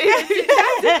 2013,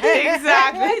 that's the thing.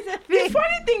 Exactly. The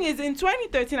funny thing is, in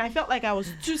 2013, I felt like I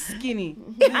was too skinny.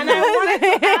 And I wanted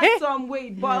to add some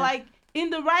weight. But like, in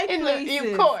the right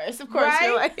places. Of course.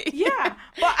 Right? Like, yeah.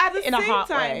 But at the in same a hot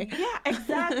time, way. yeah,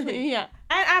 exactly. Yeah.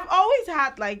 And I've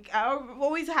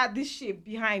always had this shape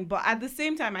behind, but at the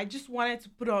same time, I just wanted to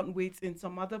put on weight in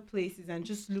some other places and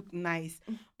just look nice.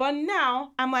 But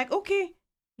now I'm like, okay,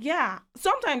 yeah.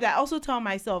 Sometimes I also tell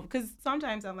myself, because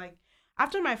sometimes I'm like,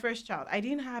 after my first child, I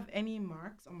didn't have any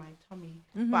marks on my tummy.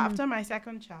 But Mm-hmm. after my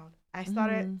second child, I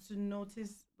started to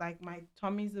notice like my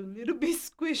tummy's a little bit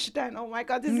squished and oh my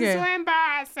god, this is so Yeah.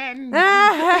 embarrassing.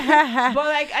 But But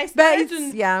like I started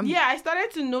it's, to yeah. I started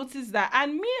to notice that. And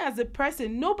me as a person,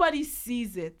 nobody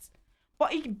sees it. But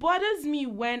it bothers me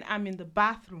when I'm in the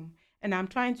bathroom and I'm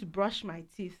trying to brush my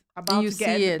teeth, And about you to get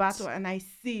see in the it. bathroom, and I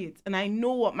see it and I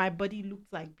know what my body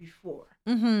looked like before.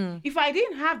 Mm-hmm. If I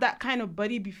didn't have that kind of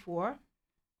body before,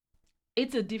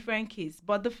 it's a different case.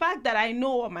 But the fact that I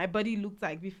know what my body looked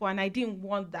like before and I didn't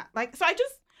want that, like, so I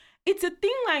just, it's a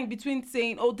thin line between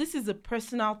saying, oh, this is a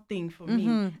personal thing for me,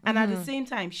 and at the same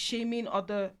time shaming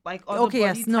other, like, other Okay,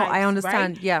 body yes. No, I types,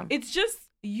 understand. right? Yeah. It's just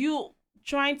you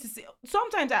trying to say.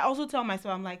 Sometimes I also tell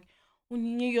myself, I'm like,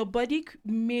 Onyinye, your body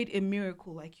made a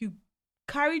miracle. Like, you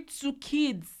carried 2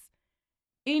 kids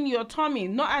in your tummy,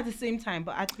 not at the same time,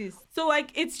 but at least. So like,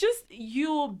 it's just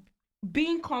you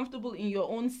being comfortable in your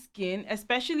own skin,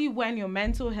 especially when your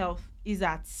mental health is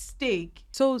at stake.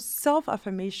 So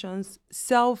self-affirmations,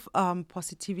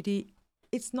 positivity,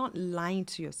 it's not lying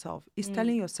to yourself. It's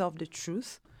telling yourself the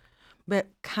truth, but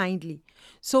kindly.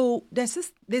 So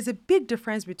there's a big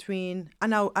difference between,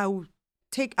 and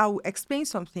I'll explain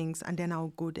some things and then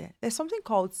I'll go there. There's something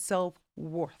called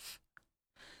self-worth.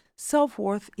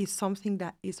 Self-worth is something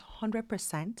that is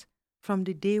 100% from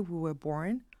the day we were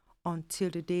born until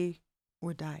the day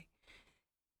we die.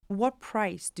 What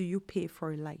price do you pay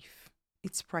for a life?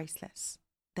 It's priceless.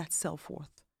 That's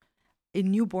self-worth. A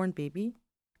newborn baby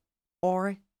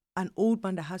or an old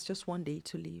man that has just one day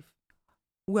to live,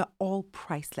 we're all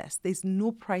priceless. There's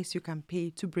no price you can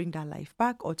pay to bring that life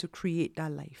back or to create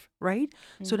that life, right?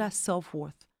 So that's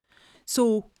self-worth.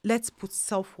 So let's put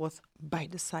self-worth by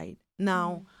the side.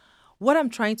 Now, what I'm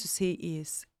trying to say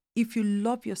is, if you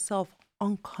love yourself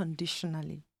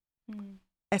unconditionally,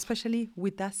 especially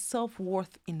with that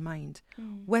self-worth in mind,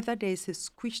 whether there's a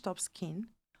squished up skin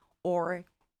or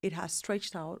it has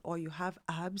stretched out or you have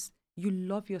abs, you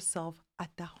love yourself at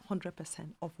that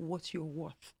 100% of what you're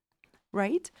worth,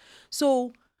 right?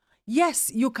 So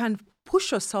yes, you can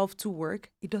push yourself to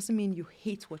work. It doesn't mean you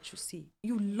hate what you see.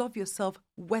 You love yourself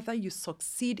whether you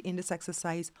succeed in this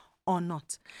exercise or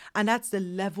not. And that's the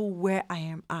level where I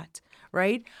am at,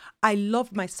 right? I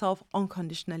love myself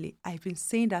unconditionally. I've been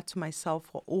saying that to myself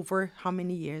for over how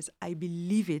many years? I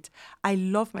believe it. I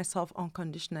love myself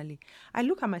unconditionally. I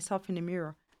look at myself in the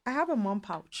mirror. I have a mom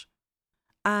pouch.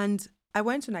 And I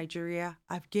went to Nigeria.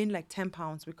 I've gained like 10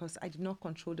 pounds because I did not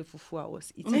control the fufu I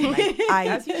was eating. Like,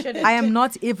 As you shouldn't. I'm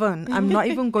not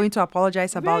even going to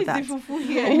apologize about Where that. is the fufu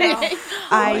here now?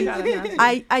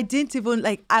 I didn't even,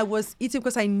 like, I was eating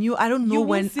because I knew I don't know You won't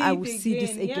when see I it will see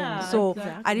this again. again. Yeah, So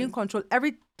exactly. I didn't control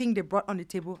everything they brought on the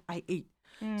table. I ate.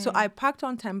 So I packed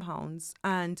on 10 pounds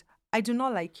and I do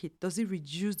not like it. Does it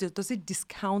reduce this? Does it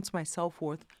discount my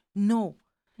self-worth? No.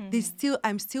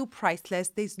 I'm still priceless.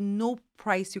 There's no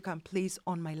price you can place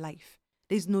on my life.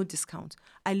 There's no discount.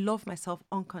 I love myself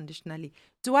unconditionally.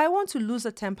 Do I want to lose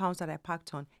the 10 pounds that I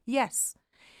packed on? Yes.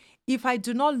 If I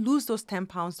do not lose those 10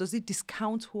 pounds, does it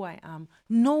discount who I am?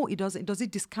 No, it doesn't. Does it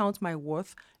discount my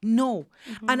worth? No.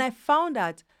 And I found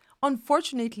that,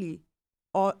 unfortunately,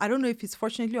 or I don't know if it's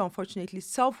fortunately or unfortunately,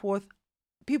 self-worth,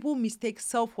 people mistake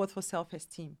self-worth for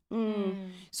self-esteem.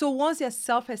 So once their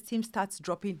self-esteem starts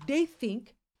dropping, they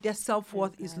think their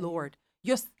self-worth is lowered.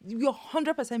 You're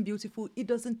 100% beautiful. It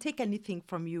doesn't take anything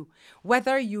from you,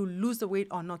 whether you lose the weight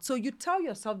or not. So you tell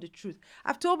yourself the truth.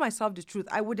 I've told myself the truth.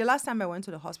 The last time I went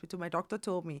to the hospital, my doctor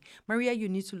told me, Maria, you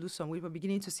need to lose some weight. We're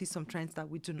beginning to see some trends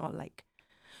that we do not like.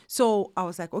 So I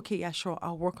was like, okay, yeah, sure,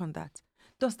 I'll work on that.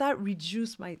 Does that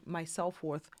reduce my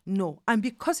self-worth? No. And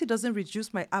because it doesn't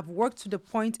reduce I've worked to the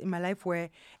point in my life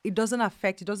where it doesn't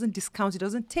affect, it doesn't discount, it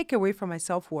doesn't take away from my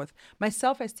self-worth. My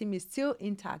self-esteem is still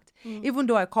intact. Even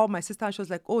though I called my sister and she was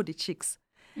like, oh, the cheeks.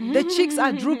 The cheeks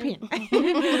are drooping.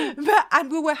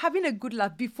 And we were having a good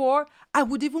laugh. Before, I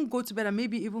would even go to bed and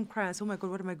maybe even cry and say, oh my God,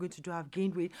 what am I going to do? I've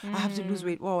gained weight. I have to lose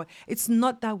weight. Wow. It's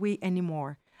not that way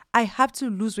anymore. I have to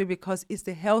lose weight because it's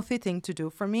the healthy thing to do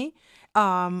for me.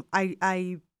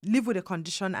 I live with a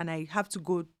condition and I have to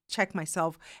go check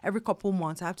myself every couple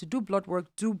months. I have to do blood work,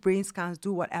 do brain scans,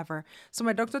 do whatever. So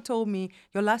my doctor told me,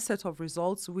 your last set of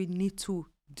results, we need to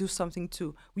do something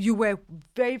too. You were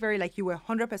very, very, like, you were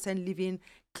 100% living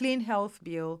clean health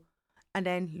bill. And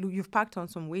then you've packed on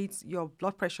some weights, your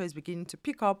blood pressure is beginning to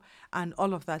pick up and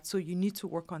all of that. So you need to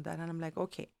work on that. And I'm like,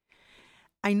 okay.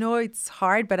 I know it's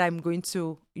hard, but I'm going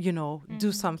to,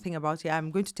 do something about it.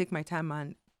 I'm going to take my time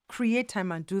and create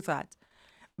time and do that.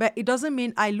 But it doesn't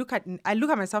mean I look at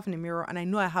myself in the mirror and I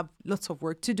know I have lots of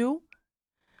work to do.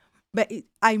 But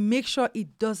I make sure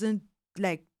it doesn't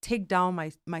like take down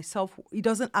my self. It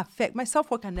doesn't affect my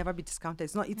self-worth can never be discounted.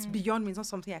 It's beyond me. It's not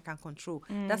something I can control.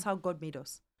 That's how God made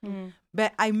us.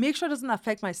 But I make sure it doesn't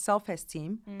affect my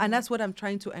self-esteem. And that's what I'm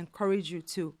trying to encourage you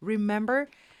to remember.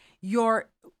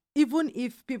 Even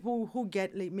if people who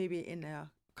get like maybe in a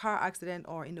car accident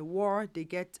or in a war, they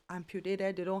get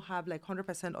amputated, they don't have like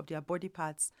 100% of their body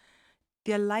parts,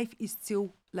 their life is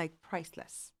still like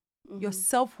priceless. Your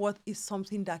self-worth is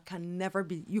something that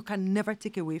you can never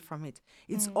take away from it.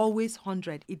 It's always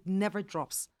 100. It never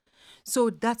drops. So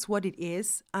that's what it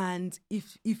is. And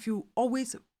if you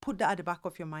always put that at the back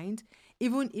of your mind,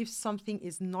 even if something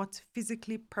is not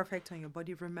physically perfect on your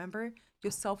body, remember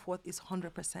your self-worth is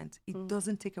 100%. It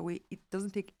doesn't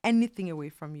take anything away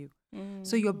from you.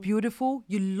 So you're beautiful.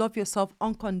 You love yourself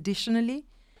unconditionally.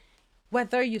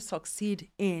 Whether you succeed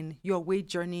in your weight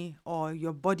journey or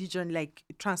your body journey, like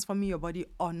transforming your body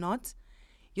or not,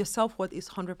 your self-worth is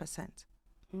 100%.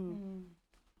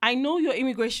 I know your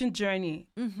immigration journey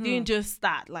didn't just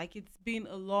start. Like it's been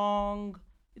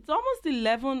it's almost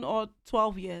 11 or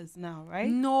 12 years now, right?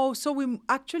 No, so we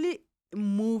actually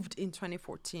moved in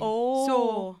 2014.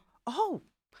 Oh.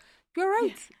 You're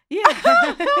right. Yeah.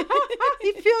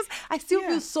 I still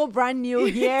feel so brand new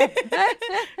here.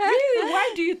 Really?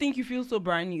 Why do you think you feel so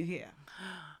brand new here?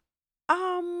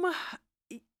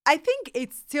 I think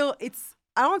it's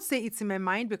I don't say it's in my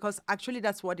mind because actually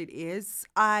that's what it is.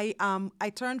 I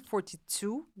turned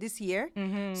 42 this year.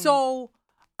 So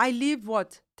I lived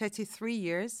 33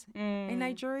 years in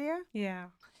Nigeria. Yeah.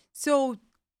 So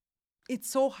it's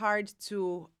so hard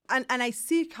to and I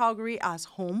see Calgary as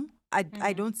home.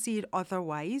 I don't see it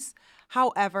otherwise.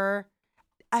 However,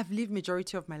 I've lived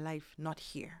majority of my life not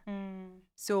here.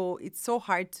 So it's so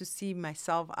hard to see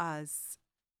myself as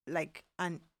like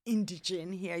an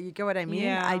indigene here. You get what I mean?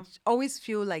 Yeah. I always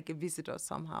feel like a visitor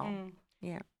somehow.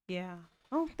 Yeah.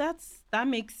 Oh, that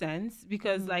makes sense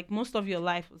because like most of your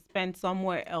life was spent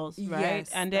somewhere else, right?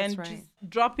 Yes, and then that's right. just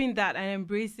dropping that and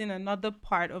embracing another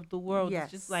part of the world is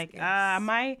just like, am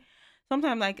I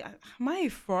a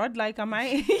fraud? Like, am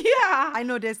I? Yeah. I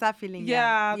know there's that feeling.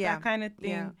 Yeah, that kind of thing.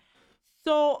 Yeah.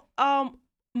 So,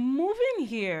 moving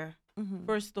here,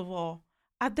 first of all,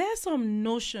 are there some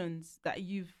notions that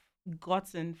you've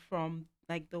gotten from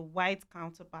like the white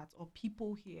counterparts or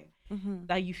people here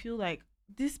that you feel like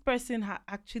this person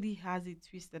actually has it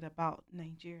twisted about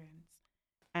Nigerians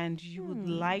and you would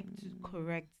like to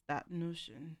correct that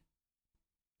notion?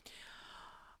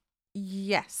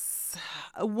 Yes.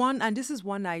 And this is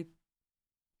one I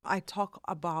talk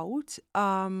about.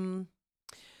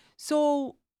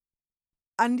 So,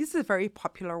 and this is a very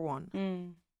popular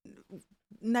one.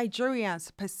 Nigerians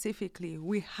specifically,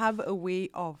 we have a way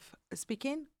of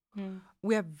speaking.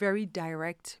 We are very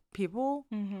direct people.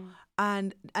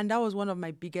 And that was one of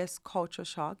my biggest culture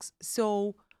shocks.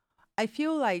 So I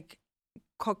feel like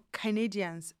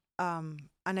Canadians, and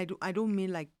I don't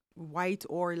mean like white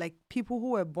or like people who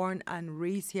were born and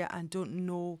raised here and don't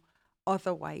know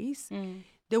otherwise,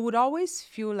 they would always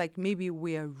feel like maybe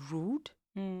we're rude.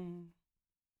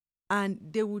 And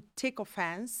they would take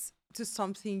offense to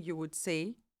something you would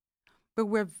say. But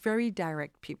we're very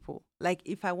direct people. Like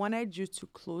if I wanted you to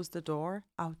close the door,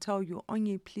 I'll tell you,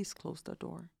 Onye, please close the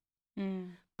door.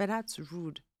 But that's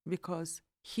rude because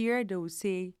here they will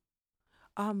say,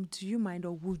 do you mind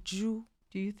or would you?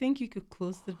 Do you think you could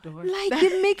close the door? Like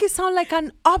they make it sound like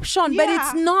an option, but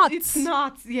it's not. It's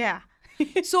not, yeah.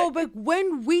 So, but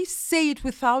when we say it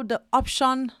without the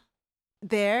option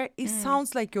there, it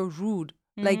sounds like you're rude.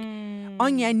 Like,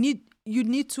 Anya, you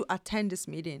need to attend this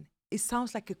meeting. It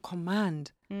sounds like a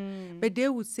command. But they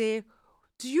would say,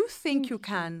 do you think you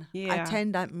can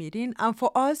attend that meeting? And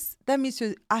for us, that means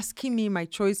you're asking me my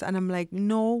choice. And I'm like,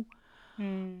 no.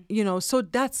 You know, so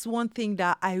that's one thing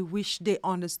that I wish they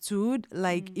understood.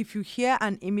 Like, if you hear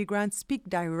an immigrant speak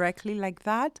directly like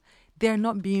that, they're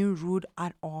not being rude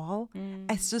at all.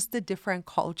 It's just a different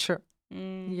culture.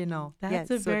 You know,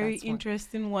 that's a very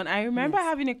interesting one. I remember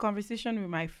having a conversation with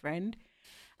my friend,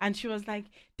 and she was like,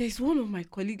 "There's one of my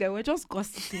colleagues that we're just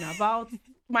gossiping about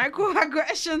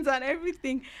microaggressions and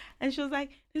everything," and she was like,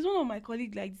 "There's one of my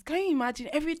colleagues like this. Can you imagine?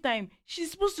 Every time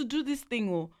she's supposed to do this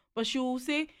thing, but she will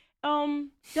say."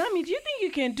 Dammy, do you think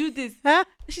you can do this? Huh?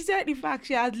 She said, in fact,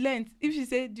 she had learned. If she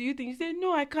said, do you think? She said,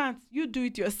 no, I can't. You do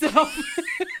it yourself.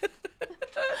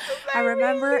 I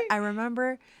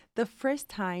remember the first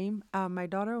time my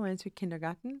daughter went to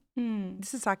kindergarten.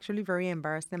 This is actually very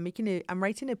embarrassing. I'm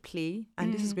writing a play,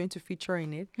 and this is going to feature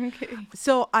in it. Okay.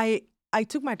 So I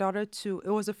took my daughter it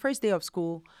was the first day of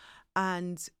school,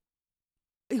 and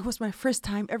it was my first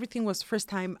time. Everything was first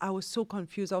time. I was so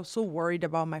confused. I was so worried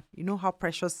about my, you know how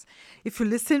precious, if you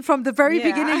listen from the very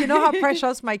beginning, you know how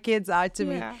precious my kids are to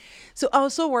me. So I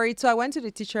was so worried. So I went to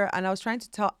the teacher and I was trying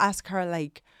to ask her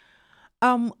like,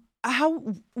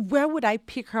 where would I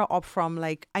pick her up from?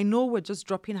 Like, I know we're just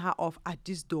dropping her off at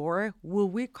this door. Will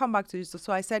we come back to this?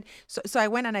 So I said, so I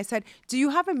went and I said, do you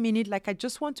have a minute? Like, I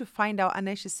just want to find out. And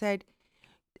then she said,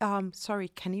 sorry,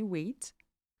 can you wait?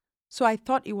 So I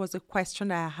thought it was a question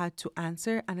that I had to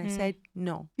answer. And I said,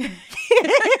 no.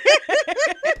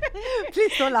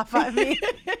 Please don't laugh at me.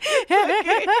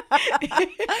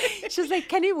 She was like,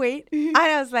 can you wait? And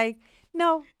I was like,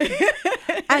 no.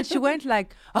 And she went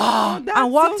like,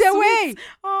 and walked so away. Sweet.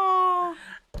 Oh,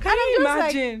 can you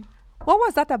imagine? Like, what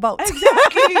was that about?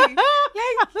 Exactly. Like,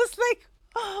 I was like,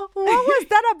 what was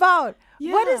that about?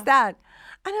 Yeah. What is that?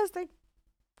 And I was like,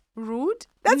 rude?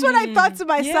 That's what I thought to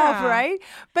myself, right?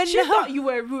 But she thought you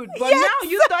were rude, but Yes, now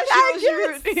you thought she was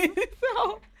rude.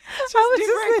 So it's I was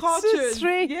different just like, cultures. so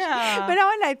strange. Yeah. But now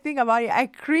when I think about it, I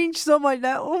cringe so much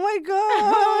that, oh my God.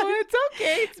 Oh, it's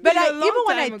okay. It's But been a long even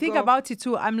when time I think ago. about it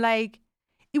too, I'm like,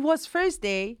 it was first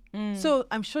day. So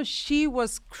I'm sure she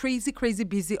was crazy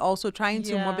busy also trying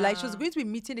to mobilize. She was going to be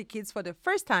meeting the kids for the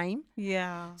first time.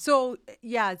 Yeah. So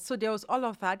so there was all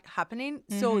of that happening.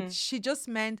 So she just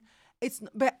meant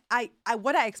but I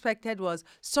what I expected was,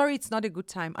 sorry, it's not a good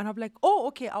time. And I'm like, oh,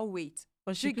 okay, I'll wait.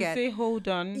 But she could say, hold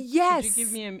on. Yes. Could you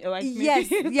give me a like? Yes.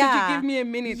 Could Yeah. you give me a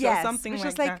minute or something She like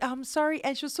was like, that? I'm sorry.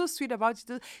 And she was so sweet about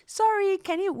it. Sorry,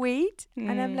 can you wait?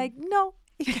 And I'm like, no.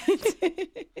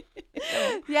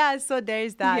 Yeah, so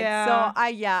there's that. Yeah.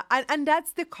 So and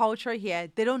that's the culture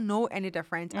here. They don't know any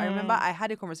different. I remember I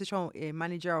had a conversation with a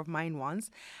manager of mine once,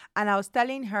 and I was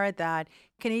telling her that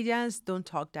Canadians don't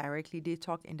talk directly, they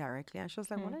talk indirectly. And she was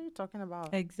like, what are you talking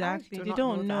about? Exactly. I do They not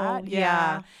don't know. that.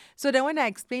 Yeah. So then when I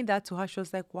explained that to her, she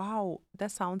was like, wow, that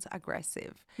sounds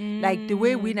aggressive. Like the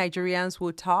way we Nigerians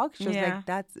would talk, she was like,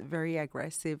 that's very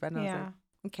aggressive. And I was like,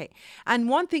 okay. And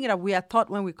one thing that we are taught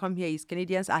when we come here is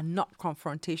Canadians are not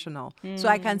confrontational. So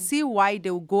I can see why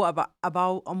they will go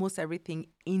about almost everything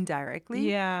indirectly.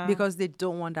 Yeah. Because they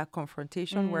don't want that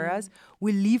confrontation. Whereas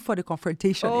we live for the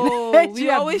confrontation. Oh,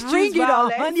 we always bring choose it on.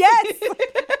 violence. Yes.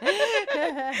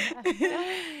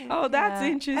 Oh, that's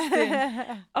interesting.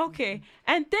 Okay.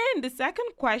 And then the second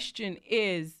question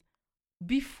is,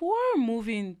 before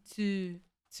moving to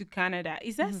Canada,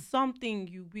 is there something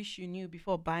you wish you knew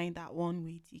before buying that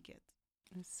one-way ticket?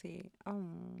 Let's see.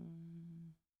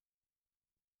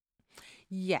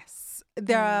 Yes,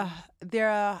 there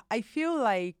are. I feel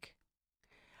like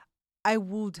I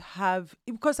would have,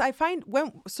 because I find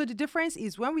the difference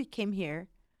is when we came here,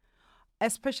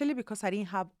 especially because I didn't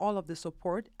have all of the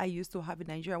support I used to have in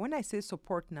Nigeria. When I say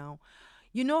support now,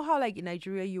 you know how like in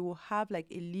Nigeria you will have like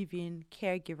a living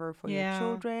caregiver for your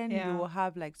children. You will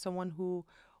have like someone who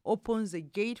opens the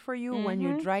gate for you when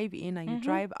you drive in and you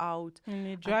drive out. And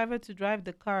the driver to drive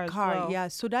the car as well. Yeah.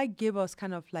 So that gave us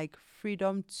kind of like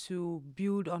freedom to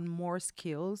build on more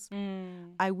skills.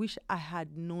 I wish I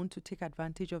had known to take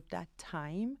advantage of that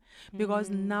time, because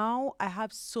now I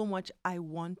have so much I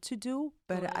want to do,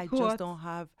 but Like I what? just don't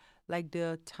have like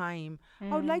the time.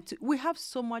 I would like to, we have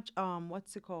so much,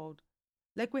 what's it called?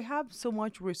 Like we have so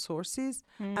much resources.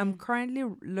 I'm currently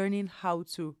learning how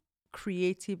to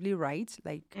creatively write.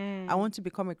 Like I want to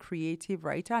become a creative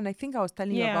writer, and I think I was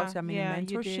telling you about it. I'm in a you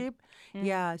did.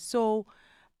 mentorship. So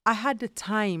I had the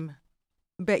time,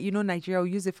 but you know, Nigeria will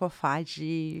use it for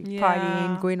faji,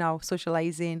 partying, going out,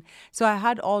 socializing. So I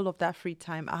had all of that free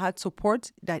time. I had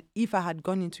support that if I had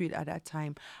gone into it at that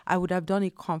time, I would have done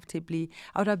it comfortably.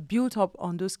 I would have built up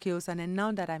on those skills. And then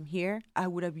now that I'm here, I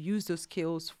would have used those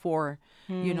skills for,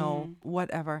 you know,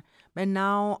 whatever. But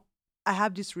now I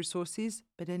have these resources,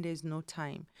 but then there's no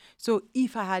time. So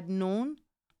if I had known,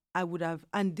 I would have,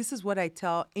 and this is what I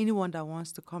tell anyone that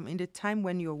wants to come, in the time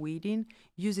when you're waiting,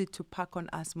 use it to pack on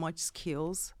as much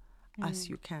skills as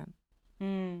you can.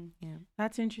 Yeah.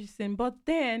 That's interesting. But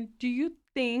then, do you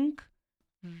think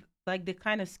like the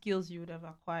kind of skills you would have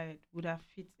acquired would have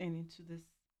fit into this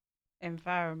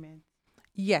environment?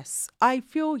 Yes, I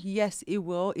feel yes, it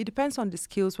will. It depends on the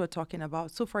skills we're talking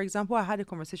about. So, for example, I had a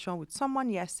conversation with someone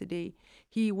yesterday.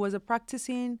 He was a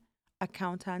practicing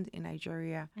accountant in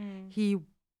Nigeria. He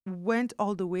went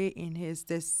all the way in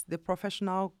the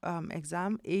professional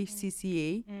exam,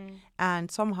 ACCA, and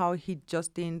somehow he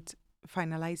just didn't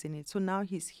finalizing it. So now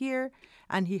he's here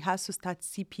and he has to start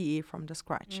CPA from the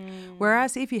scratch.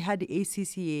 Whereas if he had the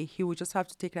ACCA, he would just have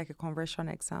to take like a conversion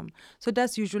exam. So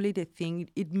that's usually the thing.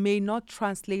 It may not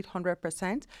translate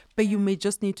 100%, but you may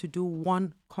just need to do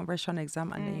one conversion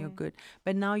exam and then you're good.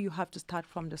 But now you have to start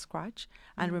from the scratch.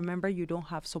 And remember, you don't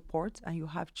have support and you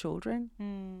have children.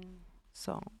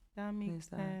 So That makes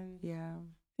there's sense. yeah.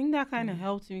 I think that kind of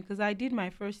helped me because I did my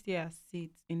first year as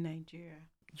SIT in Nigeria.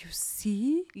 You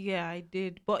see? Yeah, I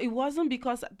did. But it wasn't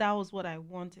because that was what I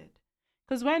wanted.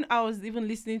 Because when I was even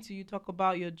listening to you talk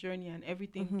about your journey and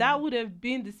everything, that would have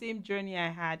been the same journey I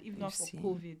had if not for see.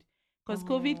 COVID. Because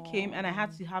COVID came and I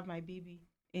had to have my baby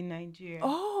in Nigeria.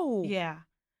 Oh. Yeah.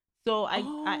 So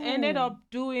I ended Oh. up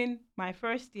doing my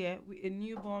first year with a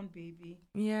newborn baby.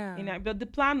 Yeah. But the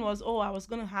plan was, I was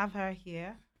going to have her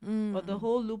here. But the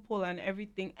whole loophole and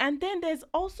everything. And then there's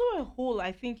also a hole,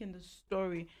 I think, in the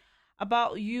story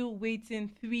about you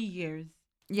waiting 3 years.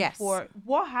 Yes. For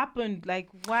what happened? Like,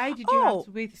 why did you have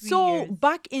to wait 3 years? So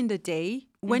back in the day,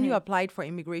 when you applied for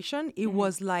immigration, it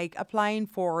was like applying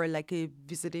for like a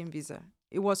visiting visa.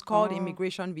 It was called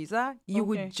immigration visa. You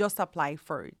would just apply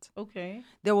for it. Okay.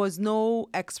 There was no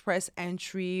express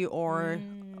entry or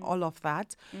all of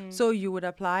that. So you would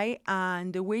apply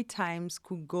and the wait times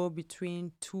could go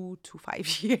between 2 to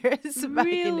 5 years back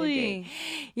in the day.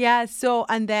 Yeah. So,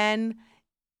 and then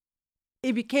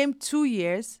it became 2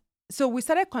 years. So we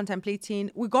started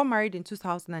contemplating, we got married in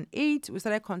 2008. We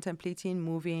started contemplating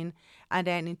moving. And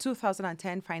then in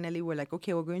 2010, finally, we're like,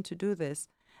 okay, we're going to do this.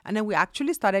 And then we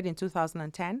actually started in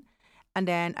 2010. And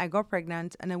then I got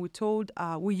pregnant. And then we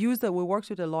worked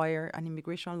with a lawyer, an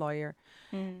immigration lawyer.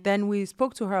 Then we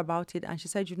spoke to her about it. And she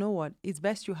said, you know what? It's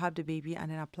best you have the baby and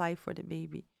then apply for the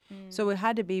baby. So we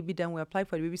had the baby, then we applied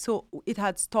for the baby. So it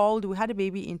had stalled. We had a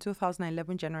baby in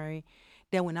 2011, January.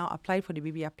 Then we now applied for the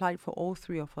baby, applied for all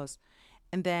three of us.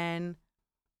 And then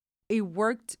it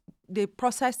worked. They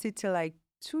processed it till like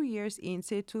 2 years in,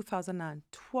 say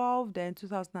 2012, then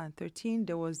 2013,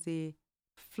 there was a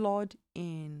flood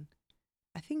in,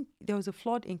 I think there was a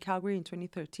flood in Calgary in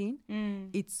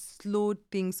 2013. It slowed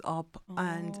things up.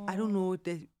 And I don't know,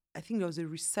 I think there was a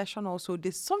recession also.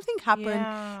 There's something happened.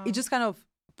 Yeah. It just kind of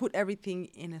put everything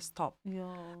in a stop.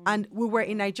 Yeah. And we were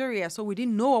in Nigeria, so we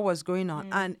didn't know what was going on.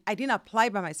 And I didn't apply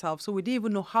by myself, so we didn't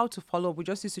even know how to follow. We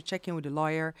just used to check in with the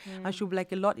lawyer. And she'll be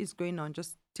like, a lot is going on.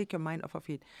 Just take your mind off of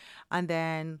it. And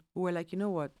then we were like, you know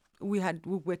what? We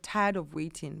were tired of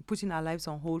waiting, putting our lives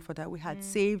on hold for that. We had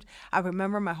saved. I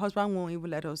remember my husband won't even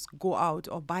let us go out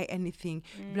or buy anything.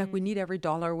 Like, we need every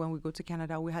dollar when we go to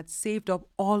Canada. We had saved up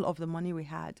all of the money we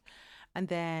had. And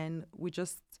then we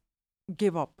just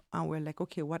gave up and we're like,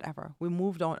 okay, whatever. We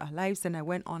moved on our lives. Then I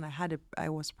went on. I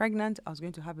was pregnant. I was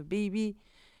going to have a baby.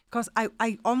 Because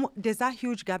I almost, there's that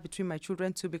huge gap between my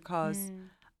children too, because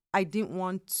I didn't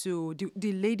want to,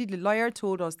 the lawyer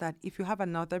told us that if you have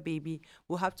another baby,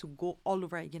 we'll have to go all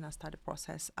over again and start the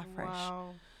process afresh.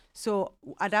 Wow. So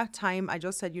at that time, I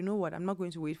just said, you know what, I'm not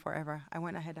going to wait forever. I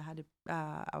went ahead,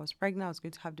 I was pregnant, I was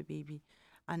going to have the baby.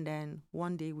 And then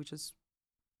one day we just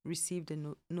received a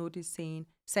notice saying,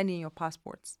 send in your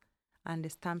passports. And they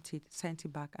stamped it, sent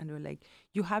it back. And they were like,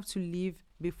 you have to leave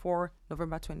before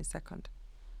November 22nd.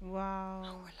 Wow.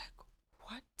 And we're like,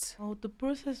 what? Oh, the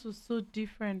process was so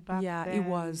different back then. Yeah,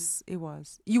 it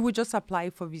was. You would just apply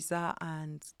for visa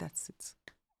and that's it.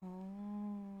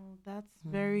 Oh, that's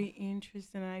very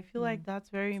interesting. And I feel like that's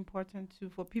very important too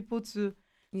for people to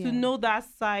know that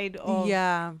side of.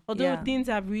 Yeah. Although things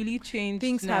have really changed.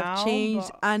 Things now, have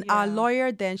changed. And our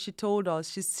lawyer then, she told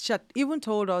us, she even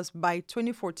told us by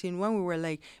 2014 when we were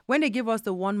like, when they give us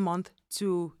the 1 month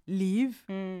to leave,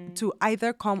 to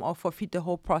either come or forfeit the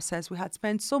whole process. We had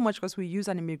spent so much because we used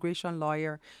an immigration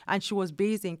lawyer and she was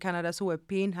based in Canada, so we're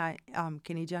paying her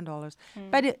Canadian dollars.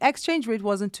 But the exchange rate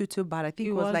wasn't too bad. I think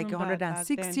it was like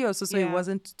 160 or so, it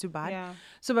wasn't too bad. Yeah.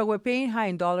 So but we're paying her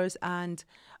in dollars and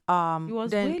it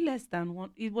was way less than one.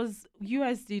 It was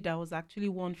USD that was actually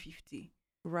 150.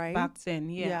 Right. Back then,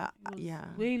 Yeah.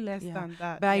 way less than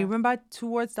that. But I remember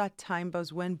towards that time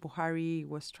was when Buhari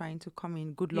was trying to come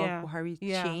in. Good luck, Buhari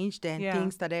changed and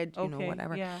things started, you know,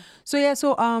 whatever. Yeah. So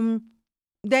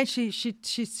then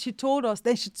she told us,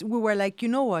 then we were like, you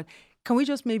know what, can we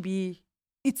just maybe,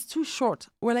 it's too short.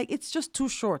 We're like, it's just too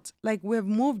short. Like, we've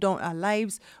moved on our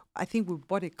lives. I think we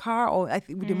bought a car, or I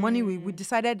think with the money we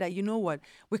decided that, you know what,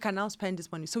 we can now spend this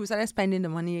money. So we started spending the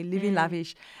money, living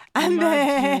lavish, and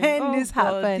then this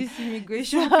happened. This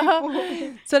immigration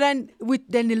people. So then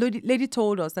the lady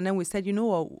told us, and then we said, you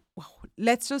know what,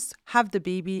 let's just have the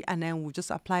baby, and then we'll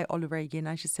just apply all over again.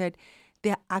 And she said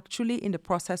they're actually in the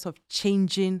process of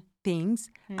changing things,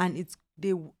 and it's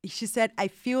she said, I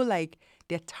feel like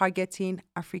they're targeting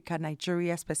Africa,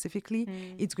 Nigeria specifically.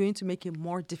 It's going to make it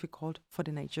more difficult for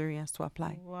the Nigerians to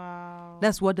apply. Wow.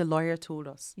 That's what the lawyer told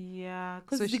us. Yeah,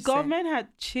 because So the she said, government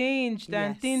had changed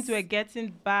and things were yes. getting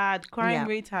bad. Crime Yeah.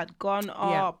 rate had gone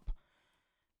Yeah. up.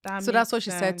 That So that's makes what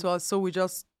she said sense. to us. So we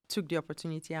just took the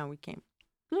opportunity and we came.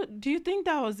 Good. Do you think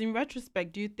that was, in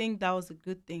retrospect, do you think that was a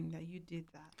good thing that you did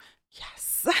that?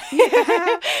 Yes.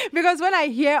 Because when I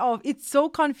hear of, it's so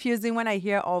confusing when I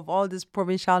hear of all this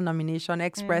provincial nomination,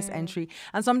 express entry.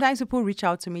 And sometimes people reach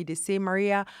out to me, they say,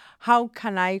 Maria, how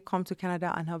can I come to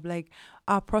Canada? And I'm like,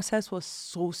 our process was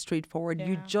so straightforward.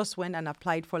 You Yeah. just went and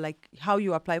applied for, like how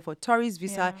you apply for tourist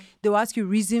visa. Yeah. They'll ask you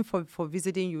reason for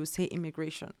visiting, you say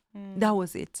immigration. That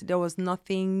was it. There was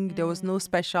nothing, there was no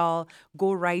special,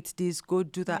 go write this, go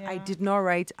do that. I Yeah. did not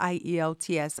write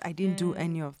IELTS. I didn't do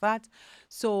any of that.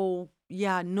 So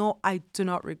yeah, no, I do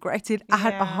not regret it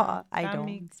at all. I that don't.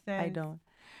 makes I sense. don't.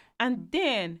 And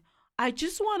then I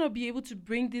just want to be able to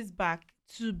bring this back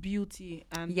to beauty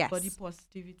and Yes. body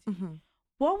positivity. Mhm.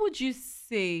 What would you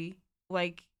say,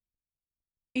 like,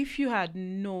 if you had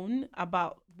known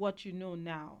about what you know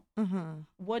now, Mhm.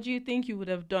 what do you think you would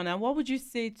have done? And what would you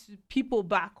say to people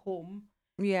back home,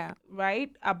 Yeah.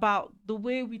 right, about the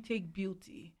way we take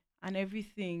beauty and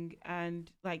everything,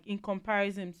 and like in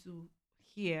comparison to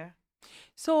here?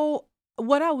 So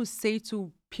what I would say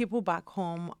to people back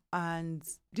home, and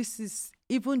this is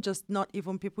even just not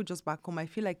even people just back home, I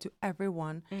feel like to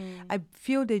everyone, I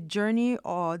feel the journey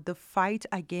or the fight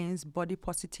against body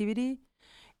positivity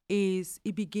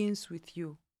it begins with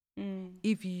you.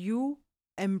 If you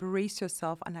embrace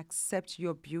yourself and accept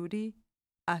your beauty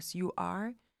as you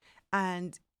are,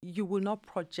 and you will not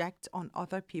project on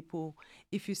other people.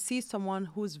 If you see someone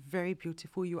who's very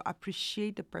beautiful, you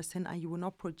appreciate the person and you will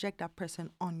not project that person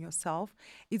on yourself.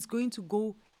 It's going to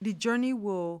go, the journey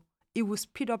will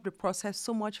speed up the process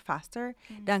so much faster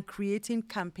than creating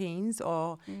campaigns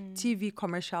or TV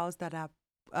commercials that are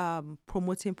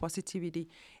promoting positivity.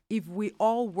 If we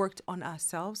all worked on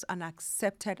ourselves and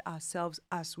accepted ourselves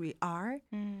as we are,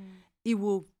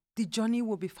 the journey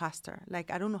will be faster.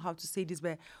 Like, I don't know how to say this,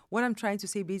 but what I'm trying to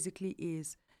say basically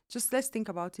is just let's think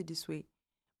about it this way.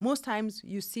 Most times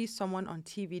you see someone on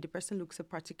TV, the person looks a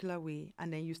particular way,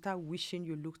 and then you start wishing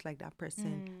you looked like that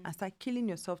person and start killing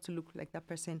yourself to look like that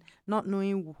person, not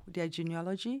knowing their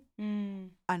genealogy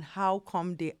and how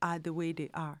come they are the way they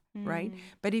are, right?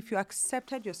 But if you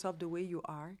accepted yourself the way you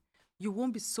are, you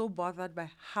won't be so bothered by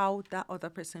how that other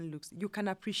person looks. You can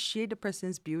appreciate the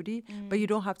person's beauty, but you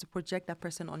don't have to project that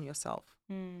person on yourself,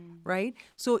 right?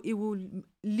 So it will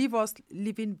leave us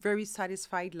living very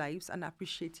satisfied lives and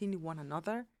appreciating one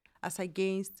another as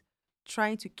against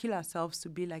trying to kill ourselves to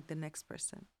be like the next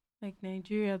person. Like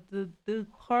Nigeria, the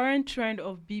current trend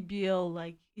of BBL,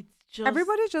 like it's just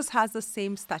Everybody just has the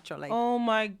same stature, like oh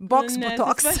my box goodness,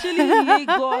 buttocks. especially in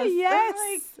Lagos. Yes,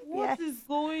 I'm like, what is yes.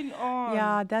 going on?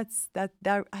 Yeah, that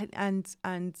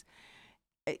and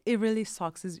it really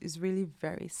sucks. It's really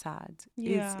very sad.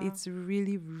 Yeah. It's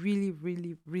really, really,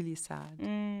 really, really sad.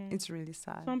 It's really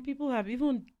sad. Some people have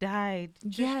even died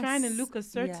just trying to Yes, look a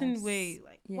certain yes, way.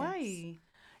 Like, yes. why?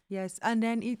 Yes, and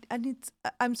then it's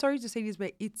I'm sorry to say this,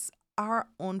 but it's our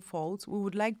own fault. We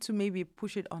would like to maybe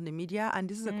push it on the media, and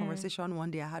this is a conversation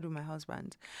one day I had with my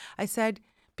husband. I said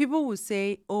people will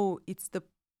say, "Oh, it's the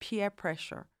peer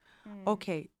pressure."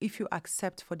 Okay, if you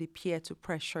accept for the peer to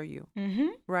pressure you,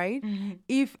 right?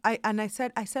 I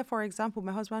said, for example,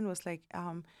 my husband was like,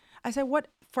 I said, what,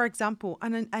 for example,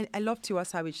 and I love Tiwa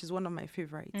Savage, she's one of my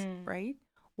favorites, right?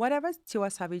 Whatever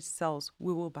Tiwa Savage sells,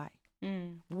 we will buy.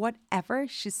 Whatever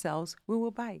she sells, we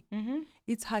will buy.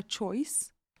 It's her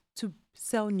choice to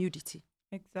sell nudity.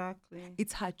 Exactly.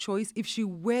 It's her choice. If she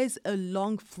wears a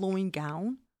long flowing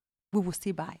gown, we will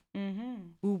still buy.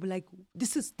 We will be like,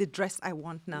 this is the dress I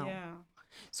want now. Yeah.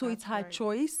 So it's her right.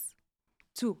 choice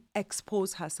to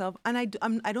expose herself. And I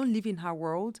don't live in her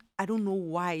world. I don't know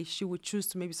why she would choose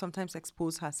to maybe sometimes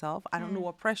expose herself. I don't know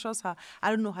what pressures her. I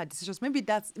don't know her decisions. Maybe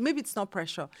it's not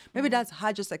pressure. Maybe that's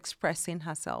her just expressing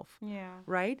herself. Yeah.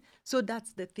 Right? So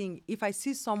that's the thing. If I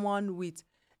see someone with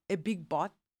a big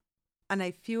butt and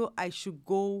I feel I should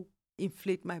go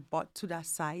inflate my butt to that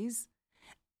size,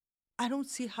 I don't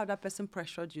see how that person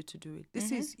pressured you to do it.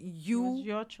 This is you. It was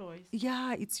your choice.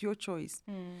 Yeah, it's your choice.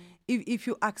 If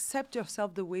you accept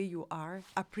yourself the way you are,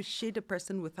 appreciate the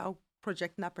person without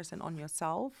projecting that person on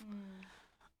yourself,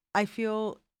 I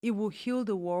feel it will heal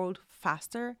the world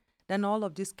faster than all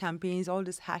of these campaigns, all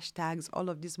these hashtags, all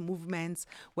of these movements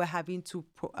we're having to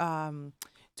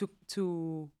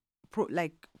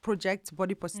project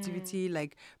body positivity,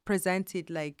 like present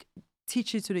it, like teach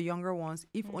it to the younger ones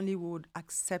if only we would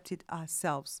accept it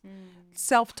ourselves. Mm.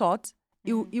 Self-taught,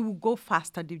 it will go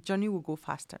faster. The journey will go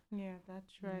faster. Yeah,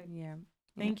 that's right. Yeah.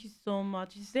 Thank you so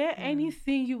much. Is there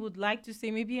anything you would like to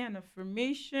say? Maybe an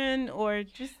affirmation or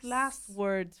just last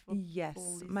words for Yes.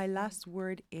 people My listening? last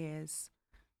word is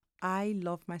I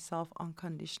love myself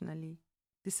unconditionally.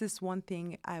 This is one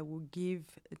thing I will give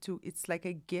to, it's like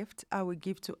a gift I will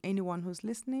give to anyone who's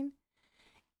listening.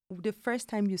 The first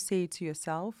time you say it to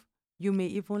yourself, you may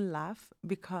even laugh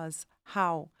because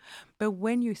how? But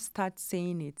when you start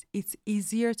saying it, it's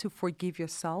easier to forgive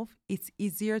yourself. It's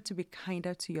easier to be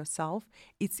kinder to yourself.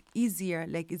 It's easier,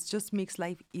 like it just makes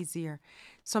life easier.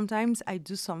 Sometimes I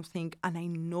do something and I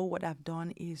know what I've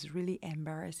done is really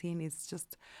embarrassing. It's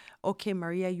just, okay,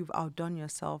 Maria, you've outdone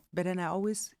yourself. But then I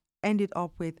always end it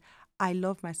up with, I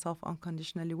love myself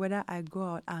unconditionally, whether I go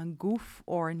out and goof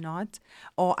or not,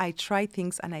 or I try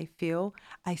things and I fail,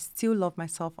 I still love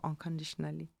myself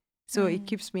unconditionally. So it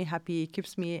keeps me happy. It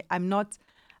keeps me, I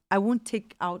won't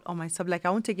take out on myself. Like I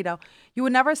won't take it out. You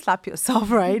will never slap yourself,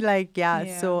 right? Like,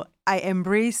 yeah. So I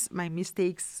embrace my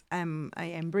mistakes. I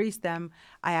embrace them.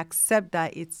 I accept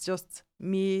that it's just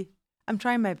me. I'm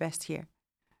trying my best here,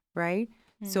 right?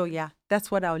 So yeah,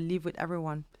 that's what I'll leave with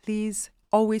everyone. Please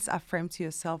always affirm to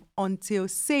yourself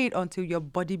say it until your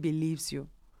body believes you.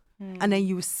 And then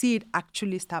you see it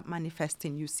actually start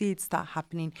manifesting. You see it start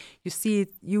happening. You see it,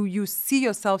 you see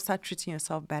yourself start treating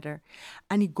yourself better.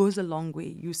 And it goes a long way.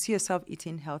 You see yourself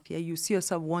eating healthier. You see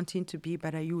yourself wanting to be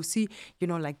better. You see,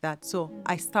 like that. So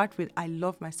I start with, I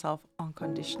love myself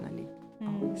unconditionally.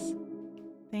 Always.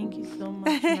 Thank you so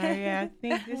much, Maria. I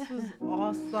think this was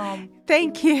awesome.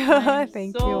 Thank you. I'm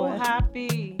Thank so you.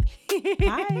 happy.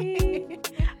 Bye.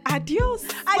 Adios.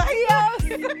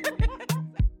 Adios.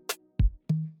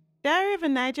 Diary of a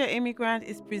Niger Immigrant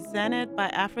is presented by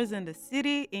Afros in the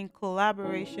City in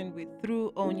collaboration with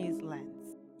Through Onyi's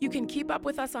Lens. You can keep up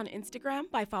with us on Instagram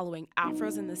by following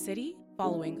Afros in the City,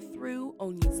 following Through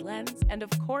Onyi's Lens, and of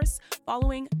course,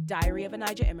 following Diary of a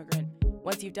Niger Immigrant.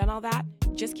 Once you've done all that,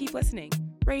 just keep listening.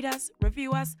 Rate us,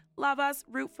 review us, love us,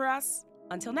 root for us.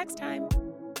 Until next time.